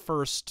existence for the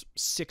first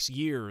 6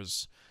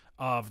 years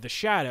of the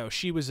Shadow.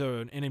 She was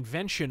an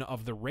invention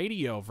of the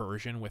radio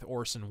version with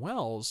Orson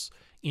Welles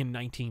in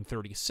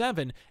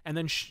 1937, and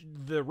then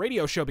the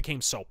radio show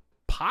became so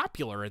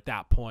popular at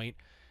that point,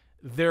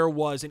 there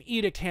was an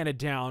edict handed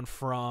down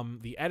from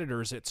the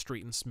editors at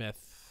Street and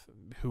Smith,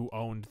 who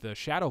owned the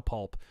Shadow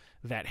pulp,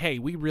 that, hey,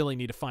 we really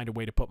need to find a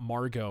way to put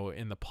Margot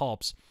in the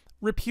pulps.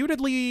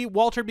 Reputedly,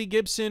 Walter B.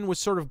 Gibson was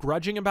sort of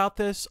grudging about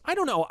this. I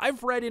don't know.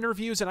 I've read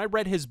interviews, and I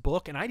read his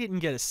book, and I didn't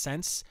get a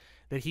sense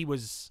that he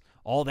was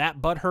all that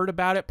butthurt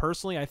about it.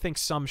 Personally, I think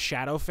some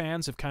Shadow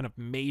fans have kind of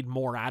made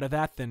more out of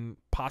that than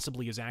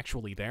possibly is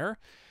actually there.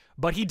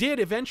 But he did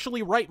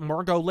eventually write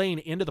Margot Lane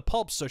into the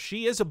pulp, so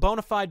she is a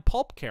bona fide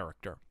pulp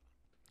character.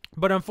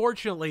 But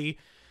unfortunately,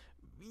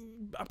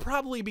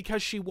 probably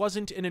because she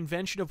wasn't an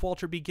invention of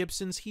Walter B.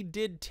 Gibson's, he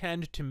did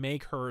tend to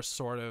make her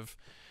sort of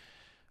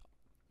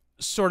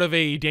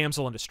a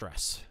damsel in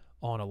distress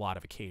on a lot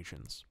of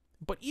occasions.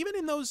 But even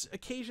in those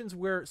occasions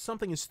where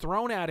something is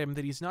thrown at him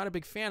that he's not a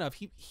big fan of,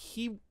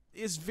 he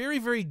is very,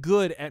 very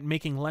good at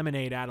making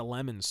lemonade out of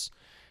lemons.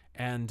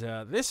 And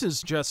this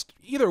is just,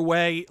 either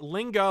way,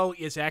 Lingo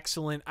is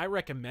excellent. I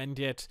recommend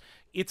it.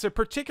 It's a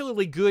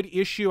particularly good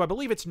issue. I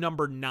believe it's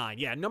number 9.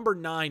 Yeah, number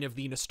 9 of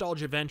the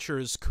Nostalgia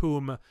Ventures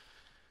cum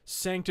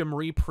Sanctum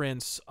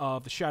reprints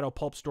of the Shadow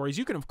Pulp stories.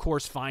 You can, of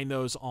course, find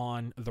those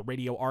on the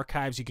radio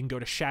archives. You can go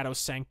to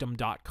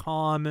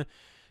shadowsanctum.com.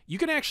 You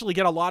can actually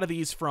get a lot of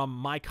these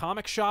from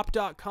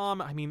mycomicshop.com.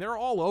 I mean, they're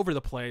all over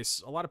the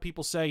place. A lot of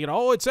people say,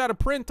 oh, it's out of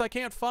print, I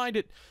can't find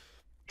it.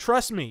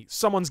 Trust me,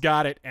 someone's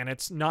got it, and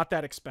it's not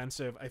that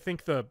expensive. I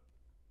think the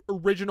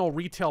original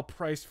retail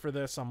price for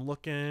this, I'm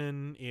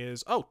looking,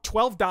 is,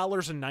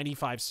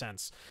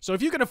 $12.95. So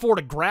if you can afford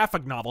a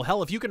graphic novel,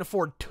 hell, if you can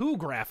afford 2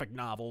 graphic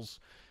novels,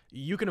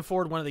 you can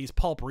afford one of these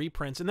pulp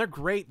reprints, and they're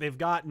great. They've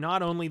got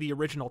not only the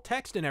original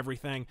text and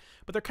everything,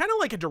 but they're kind of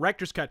like a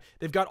director's cut.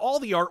 They've got all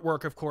the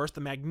artwork, of course, the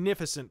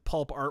magnificent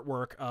pulp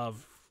artwork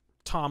of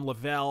Tom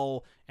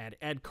Lavelle and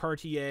Ed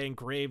Cartier and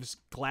Graves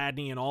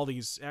Gladney and all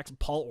these,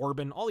 Paul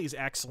Orban, all these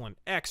excellent,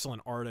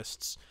 excellent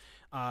artists.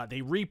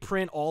 They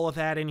reprint all of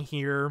that in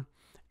here,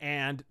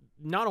 and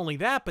not only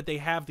that, but they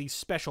have these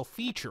special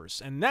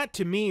features, and that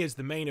to me is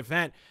the main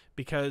event,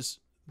 because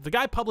the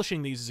guy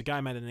publishing these is a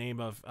guy by the name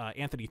of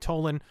Anthony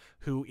Tolan,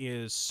 who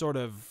is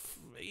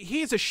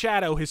he's a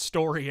Shadow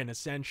historian,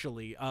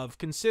 essentially, of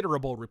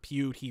considerable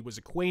repute. He was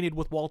acquainted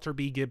with Walter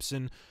B.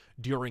 Gibson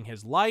during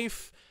his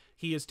life.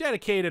 He has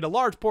dedicated a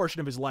large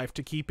portion of his life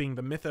to keeping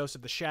the mythos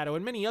of the Shadow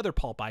and many other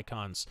pulp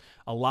icons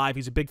alive.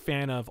 He's a big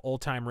fan of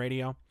old-time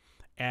radio,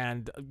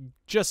 and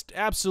just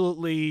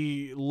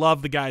absolutely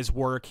love the guy's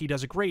work. He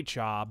does a great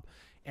job,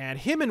 and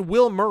him and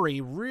Will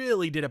Murray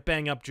really did a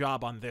bang-up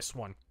job on this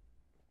one,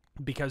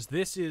 because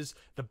this is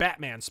the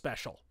Batman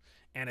special,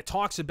 and it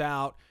talks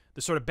about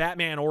the sort of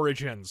Batman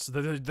origins,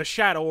 the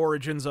Shadow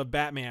origins of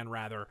Batman,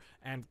 rather,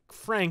 and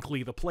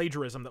frankly, the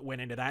plagiarism that went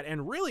into that.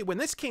 And really, when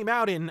this came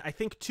out in, I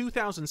think,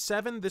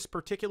 2007, this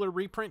particular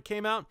reprint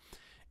came out,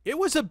 it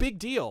was a big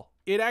deal.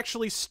 It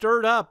actually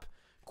stirred up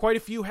quite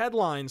a few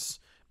headlines,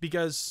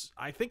 because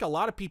I think a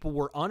lot of people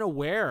were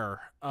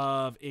unaware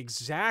of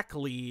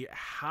exactly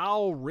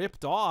how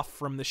ripped off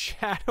from the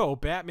Shadow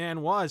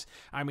Batman was.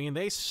 I mean,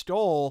 they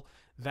stole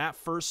that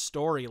first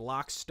story,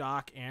 lock,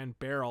 stock, and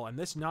barrel. And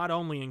this not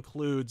only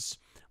includes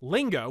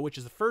Lingo, which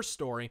is the first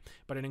story,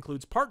 but it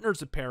includes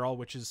Partners Apparel,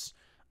 which is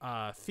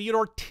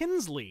Theodore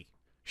Tinsley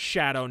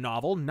Shadow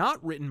novel,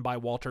 not written by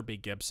Walter B.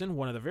 Gibson,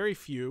 one of the very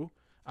few.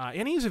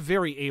 And he's a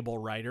very able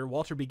writer.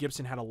 Walter B.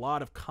 Gibson had a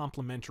lot of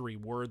complimentary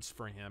words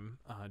for him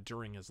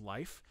during his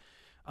life.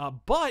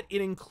 But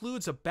it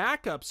includes a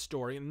backup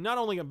story, and not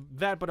only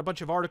that, but a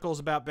bunch of articles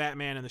about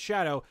Batman and the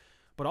Shadow,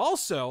 but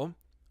also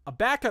a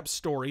backup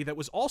story that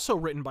was also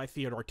written by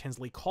Theodore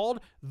Tinsley called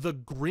The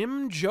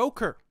Grim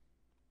Joker,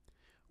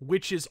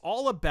 which is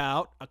all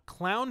about a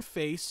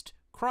clown-faced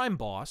crime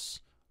boss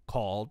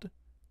called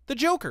the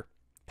Joker.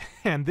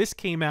 And this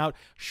came out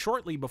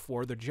shortly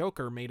before the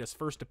Joker made his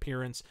first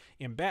appearance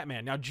in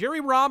Batman. Now,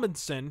 Jerry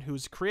Robinson,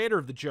 who's creator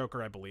of the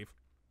Joker, I believe,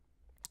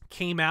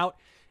 came out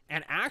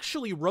and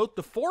actually wrote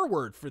the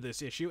foreword for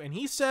this issue, and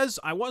he says,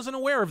 I wasn't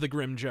aware of the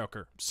Grim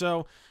Joker.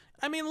 So,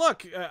 I mean,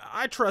 look,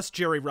 I trust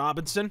Jerry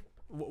Robinson,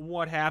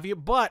 what have you,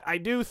 but I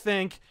do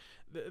think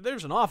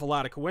there's an awful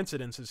lot of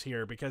coincidences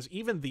here, because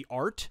even the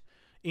art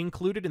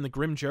included in the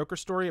Grim Joker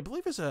story, I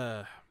believe is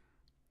a...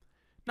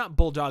 not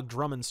Bulldog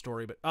Drummond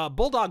story, but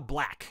Bulldog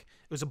Black.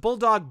 It was a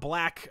Bulldog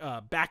Black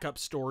backup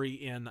story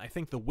in, I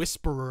think, the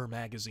Whisperer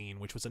magazine,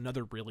 which was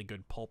another really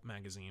good pulp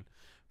magazine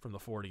from the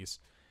 40s.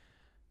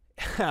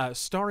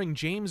 Starring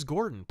James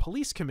Gordon,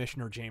 Police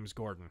Commissioner James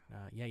Gordon.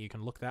 Yeah, you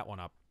can look that one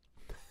up.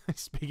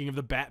 Speaking of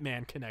the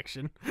Batman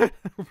connection.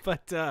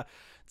 But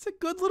it's a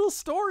good little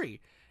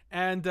story.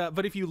 And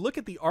but if you look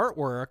at the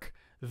artwork,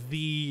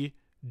 the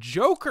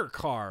Joker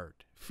card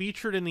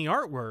featured in the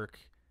artwork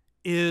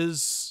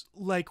is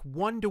like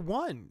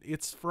 1-to-1.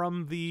 It's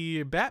from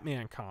the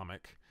Batman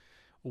comic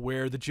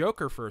where the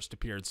Joker first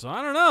appeared. So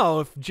I don't know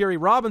if Jerry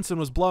Robinson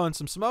was blowing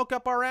some smoke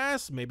up our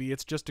ass. Maybe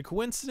it's just a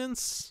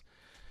coincidence.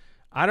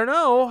 I don't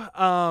know.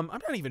 I'm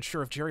not even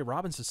sure if Jerry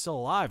Robinson's still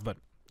alive, but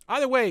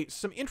either way,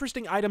 some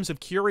interesting items of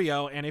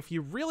curio, and if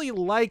you really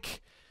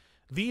like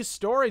these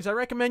stories, I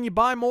recommend you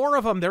buy more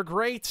of them. They're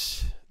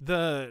great.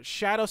 The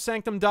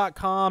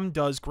shadowsanctum.com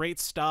does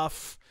great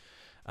stuff.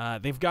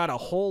 They've got a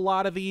whole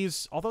lot of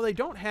these, although they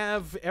don't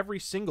have every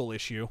single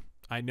issue,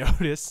 I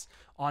notice,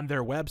 on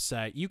their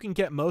website. You can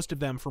get most of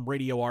them from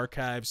Radio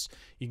Archives.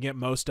 You can get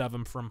most of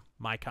them from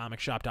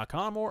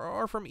mycomicshop.com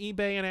or from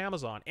eBay and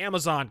Amazon.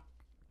 Amazon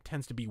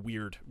tends to be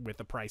weird with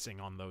the pricing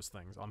on those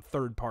things, on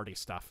third-party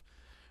stuff.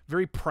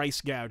 Very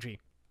price gougy.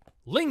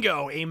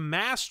 Lingo, a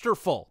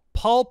masterful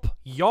pulp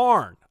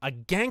yarn, a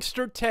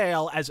gangster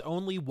tale as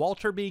only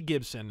Walter B.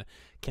 Gibson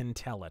can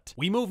tell it.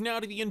 We move now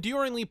to the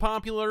enduringly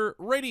popular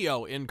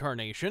radio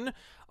incarnation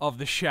of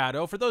The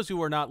Shadow. For those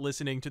who are not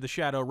listening to the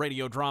Shadow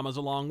radio dramas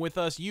along with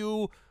us,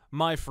 you,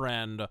 my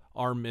friend,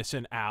 are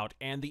missing out.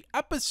 And the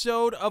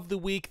episode of the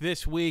week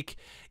this week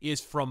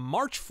is from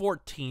March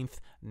 14th,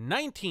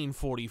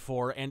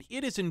 1944, and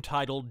it is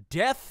entitled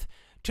Death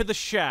to the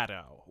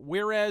Shadow.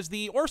 Whereas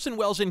the Orson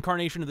Welles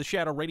incarnation of the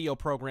Shadow radio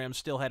program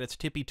still had its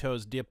tippy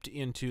toes dipped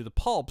into the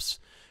pulps,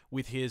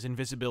 with his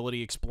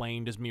invisibility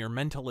explained as mere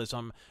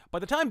mentalism. By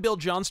the time Bill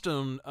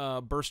Johnstone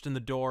burst in the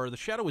door, the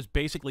Shadow was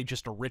basically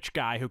just a rich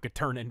guy who could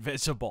turn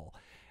invisible.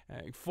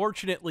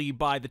 Fortunately,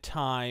 by the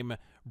time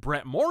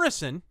Brett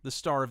Morrison, the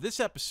star of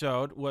this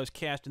episode, was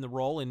cast in the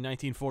role in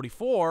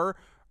 1944,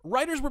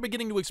 writers were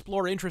beginning to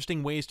explore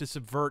interesting ways to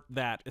subvert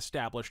that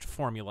established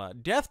formula.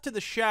 Death to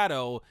the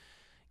Shadow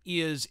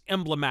is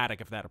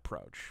emblematic of that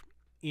approach.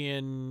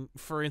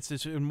 For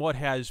instance, in what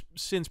has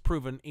since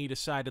proven a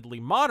decidedly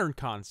modern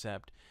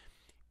concept,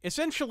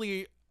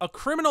 essentially, a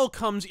criminal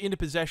comes into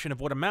possession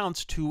of what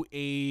amounts to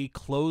a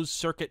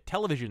closed-circuit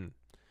television,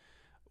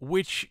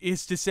 which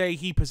is to say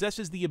he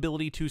possesses the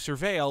ability to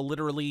surveil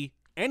literally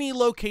any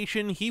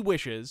location he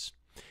wishes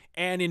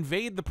and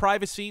invade the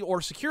privacy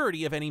or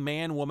security of any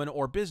man, woman,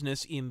 or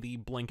business in the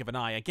blink of an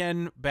eye.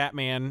 Again,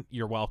 Batman,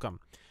 you're welcome.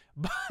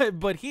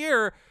 But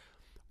here,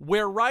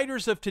 where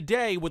writers of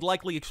today would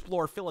likely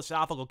explore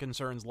philosophical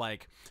concerns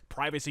like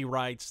privacy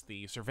rights,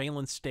 the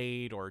surveillance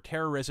state, or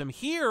terrorism,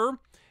 here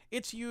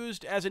it's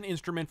used as an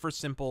instrument for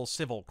simple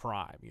civil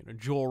crime,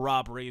 jewel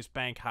robberies,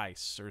 bank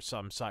heists, or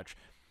some such.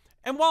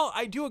 And while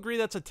I do agree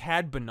that's a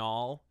tad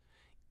banal,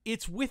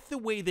 it's with the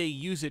way they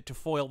use it to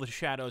foil the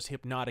Shadow's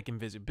hypnotic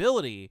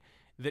invisibility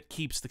that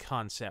keeps the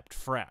concept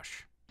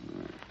fresh.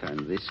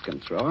 Turn this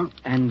control.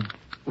 And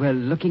we're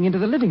looking into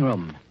the living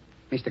room.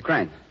 Mr.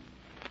 Crane,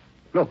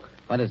 look.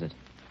 What is it?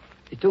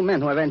 The two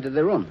men who have entered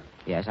the room.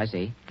 Yes, I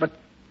see. But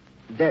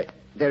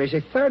there is a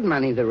third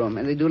man in the room,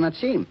 and they do not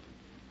see him.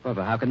 Well,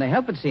 but how can they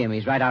help but see him?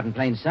 He's right out in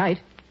plain sight.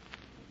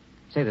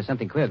 Say, there's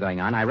something queer going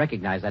on. I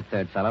recognize that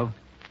third fellow.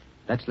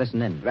 Let's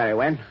listen in. Very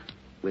well.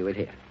 We will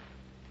hear.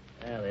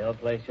 Well, the old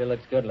place sure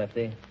looks good,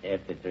 Lefty.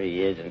 After 3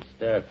 years in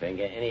stir,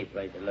 Finger, any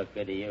place will look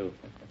good to you.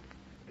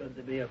 Good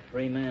to be a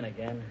free man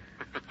again.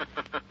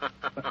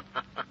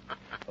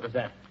 What was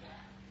that?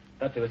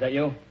 Lefty, was that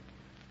you?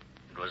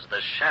 It was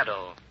the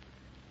Shadow.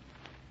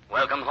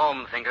 Welcome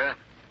home, Finger.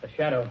 The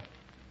Shadow?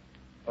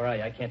 Where are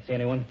you? I can't see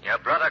anyone. Your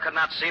brother could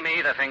not see me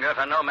either, Finger,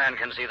 for no man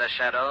can see the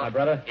Shadow. My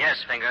brother?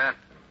 Yes, Finger.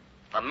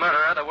 The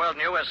murderer the world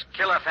knew as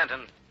Killer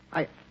Fenton.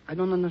 I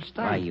don't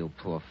understand. Why, you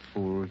poor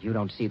fool. You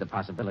don't see the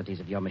possibilities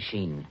of your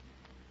machine.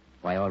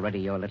 Why, already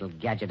your little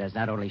gadget has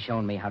not only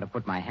shown me how to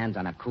put my hands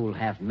on a cool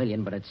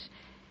 $500,000, but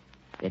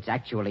it's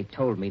actually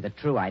told me the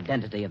true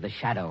identity of the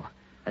Shadow.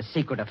 A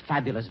secret of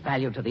fabulous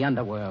value to the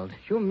underworld.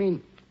 You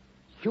mean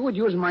you would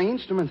use my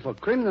instrument for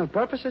criminal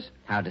purposes?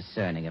 How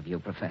discerning of you,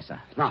 Professor.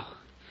 No,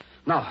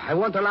 I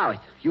won't allow it.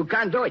 You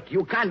can't do it.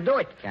 You can't do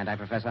it. Can't I,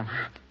 Professor?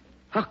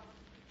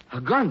 A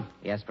gun?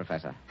 Yes,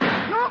 Professor.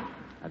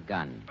 A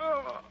gun.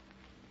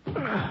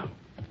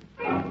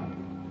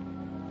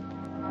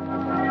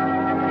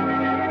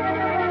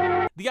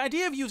 The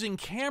idea of using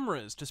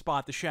cameras to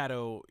spot the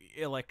Shadow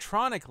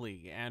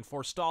electronically and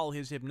forestall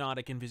his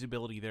hypnotic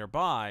invisibility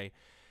thereby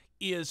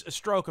is a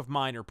stroke of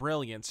minor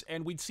brilliance,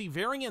 and we'd see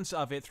variants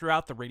of it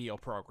throughout the radio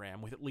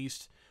program, with at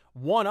least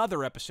one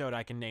other episode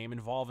I can name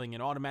involving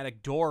an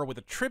automatic door with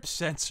a trip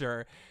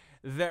sensor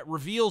that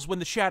reveals when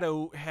the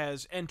Shadow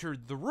has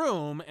entered the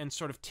room and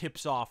sort of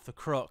tips off the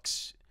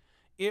crooks.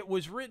 It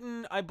was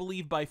written, I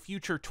believe, by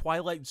future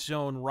Twilight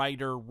Zone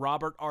writer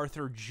Robert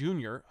Arthur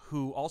Jr.,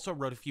 who also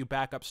wrote a few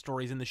backup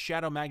stories in the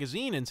Shadow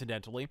magazine,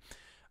 incidentally,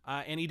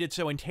 and he did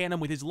so in tandem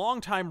with his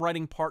longtime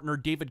writing partner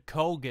David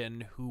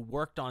Kogan, who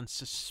worked on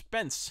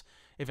Suspense,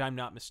 if I'm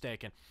not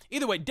mistaken.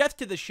 Either way, Death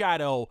to the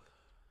Shadow,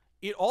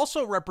 it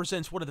also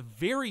represents one of the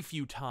very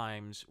few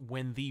times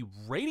when the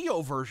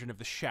radio version of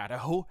the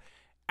Shadow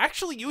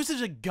actually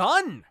uses a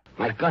gun.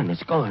 My gun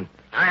is gone.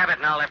 I have it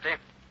now, Lefty.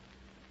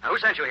 Who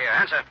sent you here?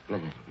 Answer.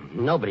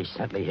 Nobody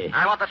sent me here.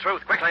 I want the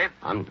truth, quickly.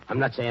 I'm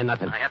not saying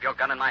nothing. I have your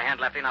gun in my hand,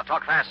 Lefty. Now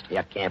talk fast.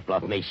 You can't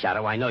bluff me,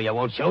 Shadow. I know you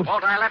won't shoot.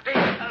 Won't I, Lefty?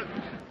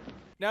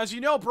 Now, as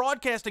you know,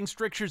 broadcasting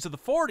strictures of the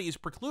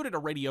 40s precluded a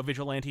radio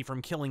vigilante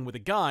from killing with a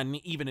gun,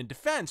 even in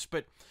defense,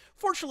 but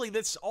fortunately,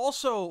 this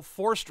also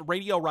forced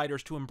radio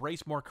writers to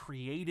embrace more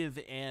creative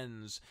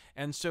ends,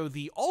 and so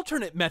the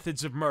alternate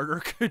methods of murder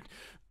could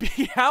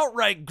be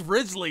outright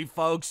grisly,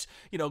 folks.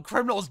 You know,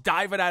 criminals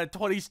diving out of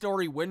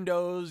 20-story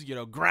windows, you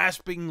know,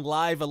 grasping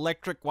live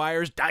electric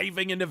wires,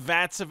 diving into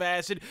vats of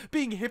acid,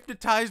 being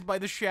hypnotized by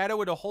the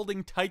Shadow into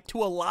holding tight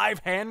to a live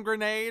hand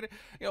grenade.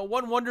 You know,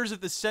 one wonders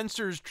if the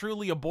censors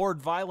truly abhorred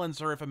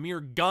violence or if a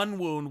mere gun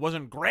wound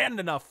wasn't grand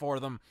enough for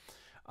them.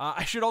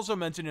 I should also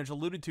mention, as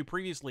alluded to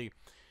previously,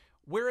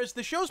 whereas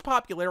the show's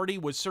popularity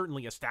was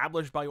certainly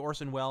established by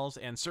Orson Welles,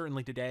 and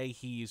certainly today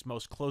he's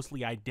most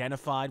closely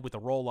identified with the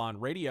role on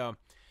radio,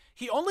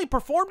 he only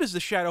performed as the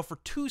Shadow for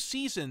 2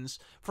 seasons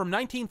from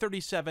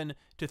 1937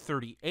 to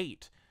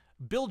 38.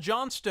 Bill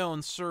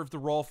Johnstone served the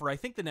role for, I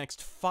think, the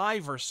next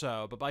 5 or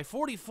so, but by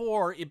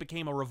 44, it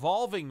became a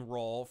revolving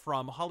role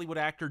from Hollywood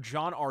actor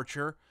John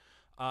Archer,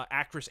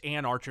 actress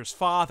Ann Archer's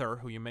father,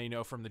 who you may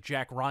know from the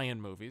Jack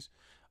Ryan movies,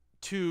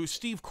 to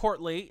Steve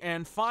Courtley,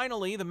 and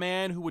finally, the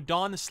man who would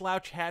don the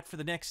slouch hat for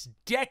the next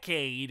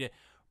decade,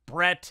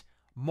 Brett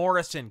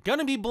Morrison.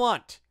 Gonna be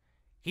blunt,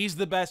 he's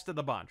the best of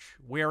the bunch.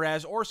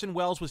 Whereas Orson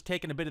Welles was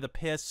taking a bit of the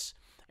piss,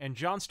 and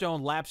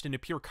Johnstone lapsed into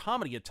pure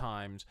comedy at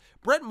times,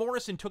 Brett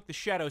Morrison took the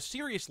Shadow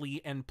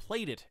seriously and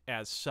played it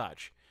as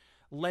such,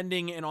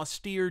 lending an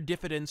austere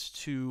diffidence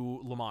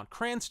to Lamont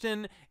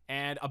Cranston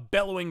and a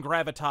bellowing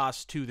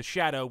gravitas to the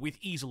Shadow with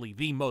easily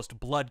the most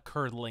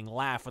blood-curdling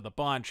laugh of the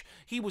bunch.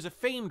 He was a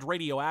famed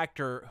radio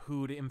actor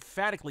who'd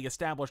emphatically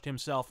established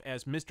himself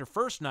as Mr.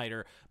 First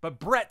Nighter, but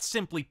Brett,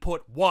 simply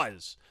put,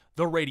 was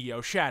the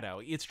radio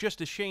Shadow. It's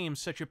just a shame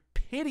such a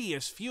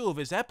piteous few of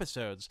his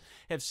episodes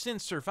have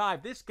since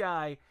survived. This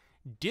guy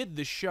did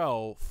the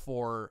show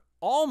for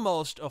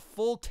almost a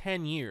full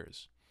 10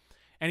 years.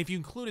 And if you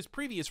include his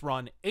previous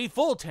run, a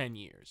full 10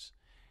 years.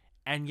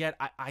 And yet,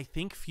 I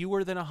think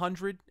fewer than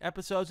 100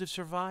 episodes have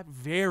survived.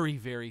 Very,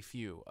 very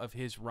few of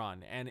his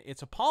run. And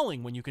it's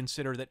appalling when you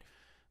consider that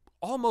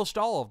almost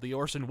all of the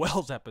Orson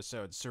Welles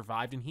episodes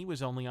survived, and he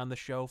was only on the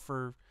show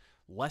for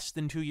less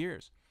than 2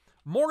 years.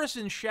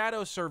 Morrison's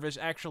Shadow service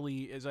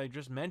actually, as I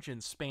just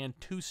mentioned, spanned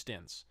 2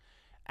 stints.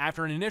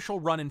 After an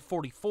initial run in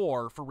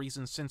 44, for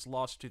reasons since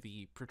lost to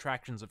the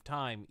protractions of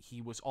time,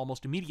 he was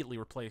almost immediately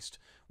replaced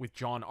with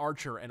John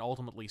Archer and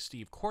ultimately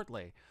Steve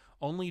Courtley,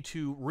 only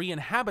to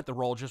re-inhabit the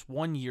role just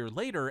 1 year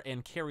later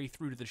and carry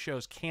through to the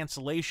show's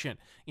cancellation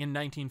in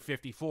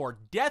 1954.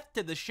 Death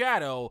to the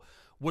Shadow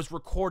was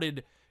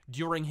recorded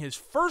during his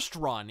first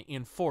run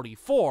in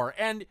 44,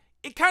 and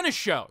it kind of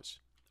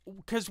shows,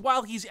 because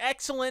while he's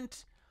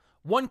excellent,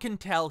 one can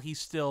tell he's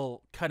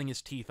still cutting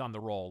his teeth on the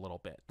role a little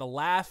bit. The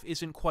laugh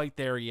isn't quite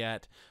there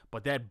yet,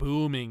 but that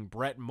booming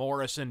Brett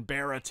Morrison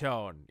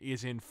baritone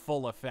is in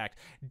full effect.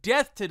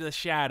 Death to the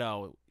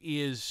Shadow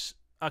is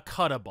a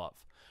cut above,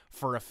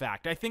 for a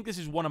fact. I think this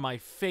is one of my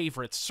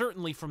favorites,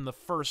 certainly from the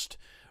first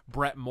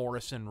Brett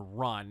Morrison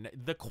run.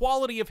 The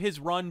quality of his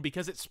run,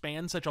 because it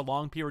spans such a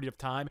long period of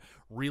time,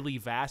 really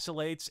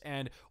vacillates,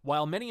 and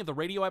while many of the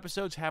radio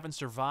episodes haven't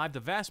survived,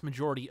 the vast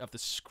majority of the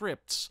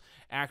scripts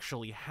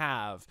actually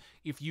have.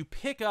 If you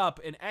pick up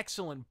an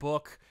excellent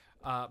book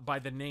by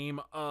the name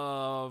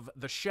of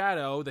The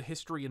Shadow, The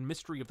History and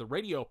Mystery of the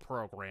Radio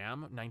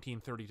Program,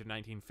 1930 to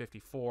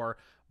 1954,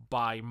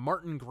 by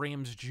Martin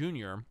Grams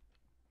Jr.,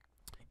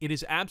 it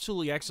is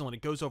absolutely excellent.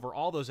 It goes over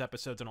all those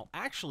episodes, and I'll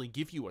actually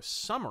give you a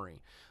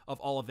summary of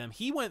all of them.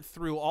 He went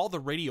through all the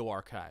radio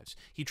archives.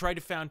 He tried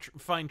to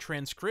find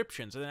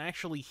transcriptions, and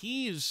actually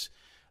he's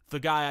the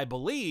guy, I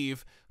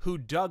believe, who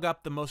dug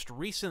up the most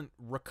recent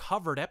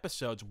recovered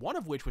episodes, one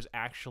of which was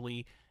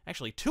actually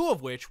Actually, 2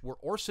 of which were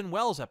Orson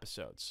Welles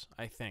episodes,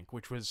 I think,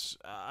 which was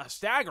a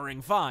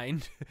staggering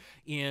find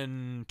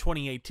in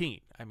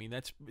 2018. I mean,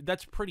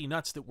 that's pretty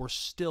nuts that we're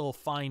still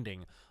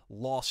finding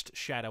lost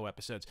Shadow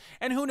episodes.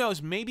 And who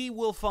knows, maybe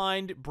we'll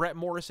find Brett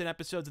Morrison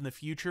episodes in the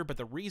future, but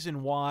the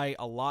reason why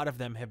a lot of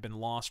them have been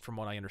lost, from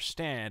what I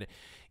understand,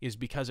 is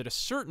because at a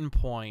certain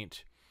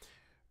point,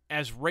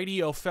 as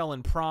radio fell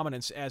in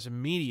prominence as a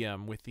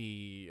medium with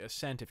the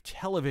ascent of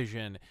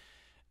television,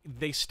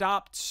 they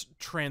stopped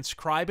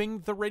transcribing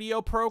the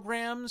radio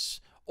programs,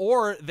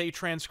 or they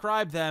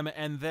transcribed them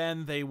and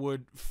then they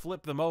would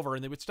flip them over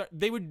and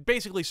they would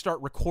basically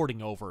start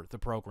recording over the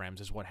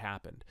programs is what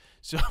happened.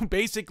 So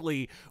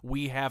basically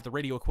we have the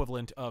radio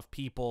equivalent of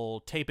people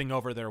taping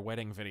over their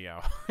wedding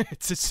video.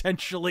 It's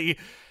essentially,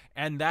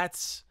 and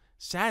that's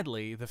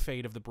sadly the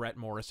fate of the Brett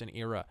Morrison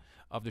era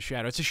of the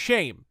Shadow. It's a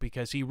shame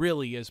because he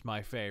really is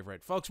my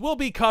favorite. Folks, we'll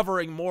be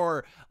covering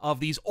more of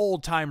these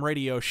old-time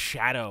radio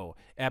Shadow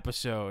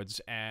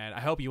episodes, and I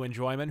hope you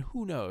enjoy them. And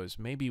who knows,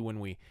 maybe when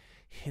we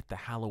hit the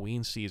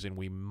Halloween season,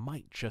 we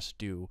might just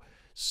do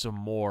some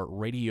more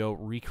radio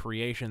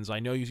recreations. I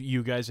know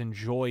you guys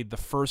enjoyed the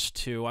first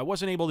 2. I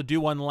wasn't able to do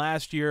one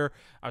last year.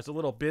 I was a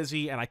little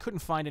busy, and I couldn't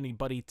find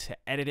anybody to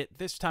edit it.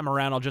 This time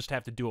around, I'll just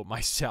have to do it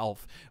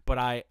myself, but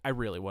I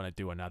really want to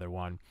do another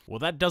one. Well,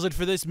 that does it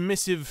for this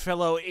missive,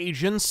 fellow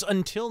agents.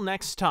 Until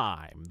next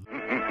time.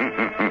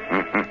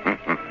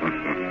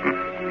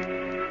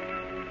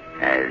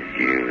 As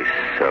you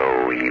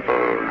sow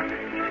evil,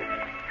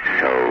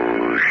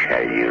 so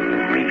shall you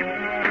reap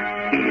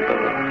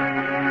evil.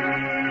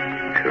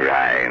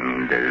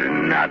 Crime does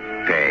not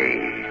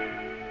pay.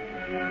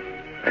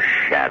 The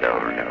Shadow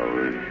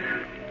knows.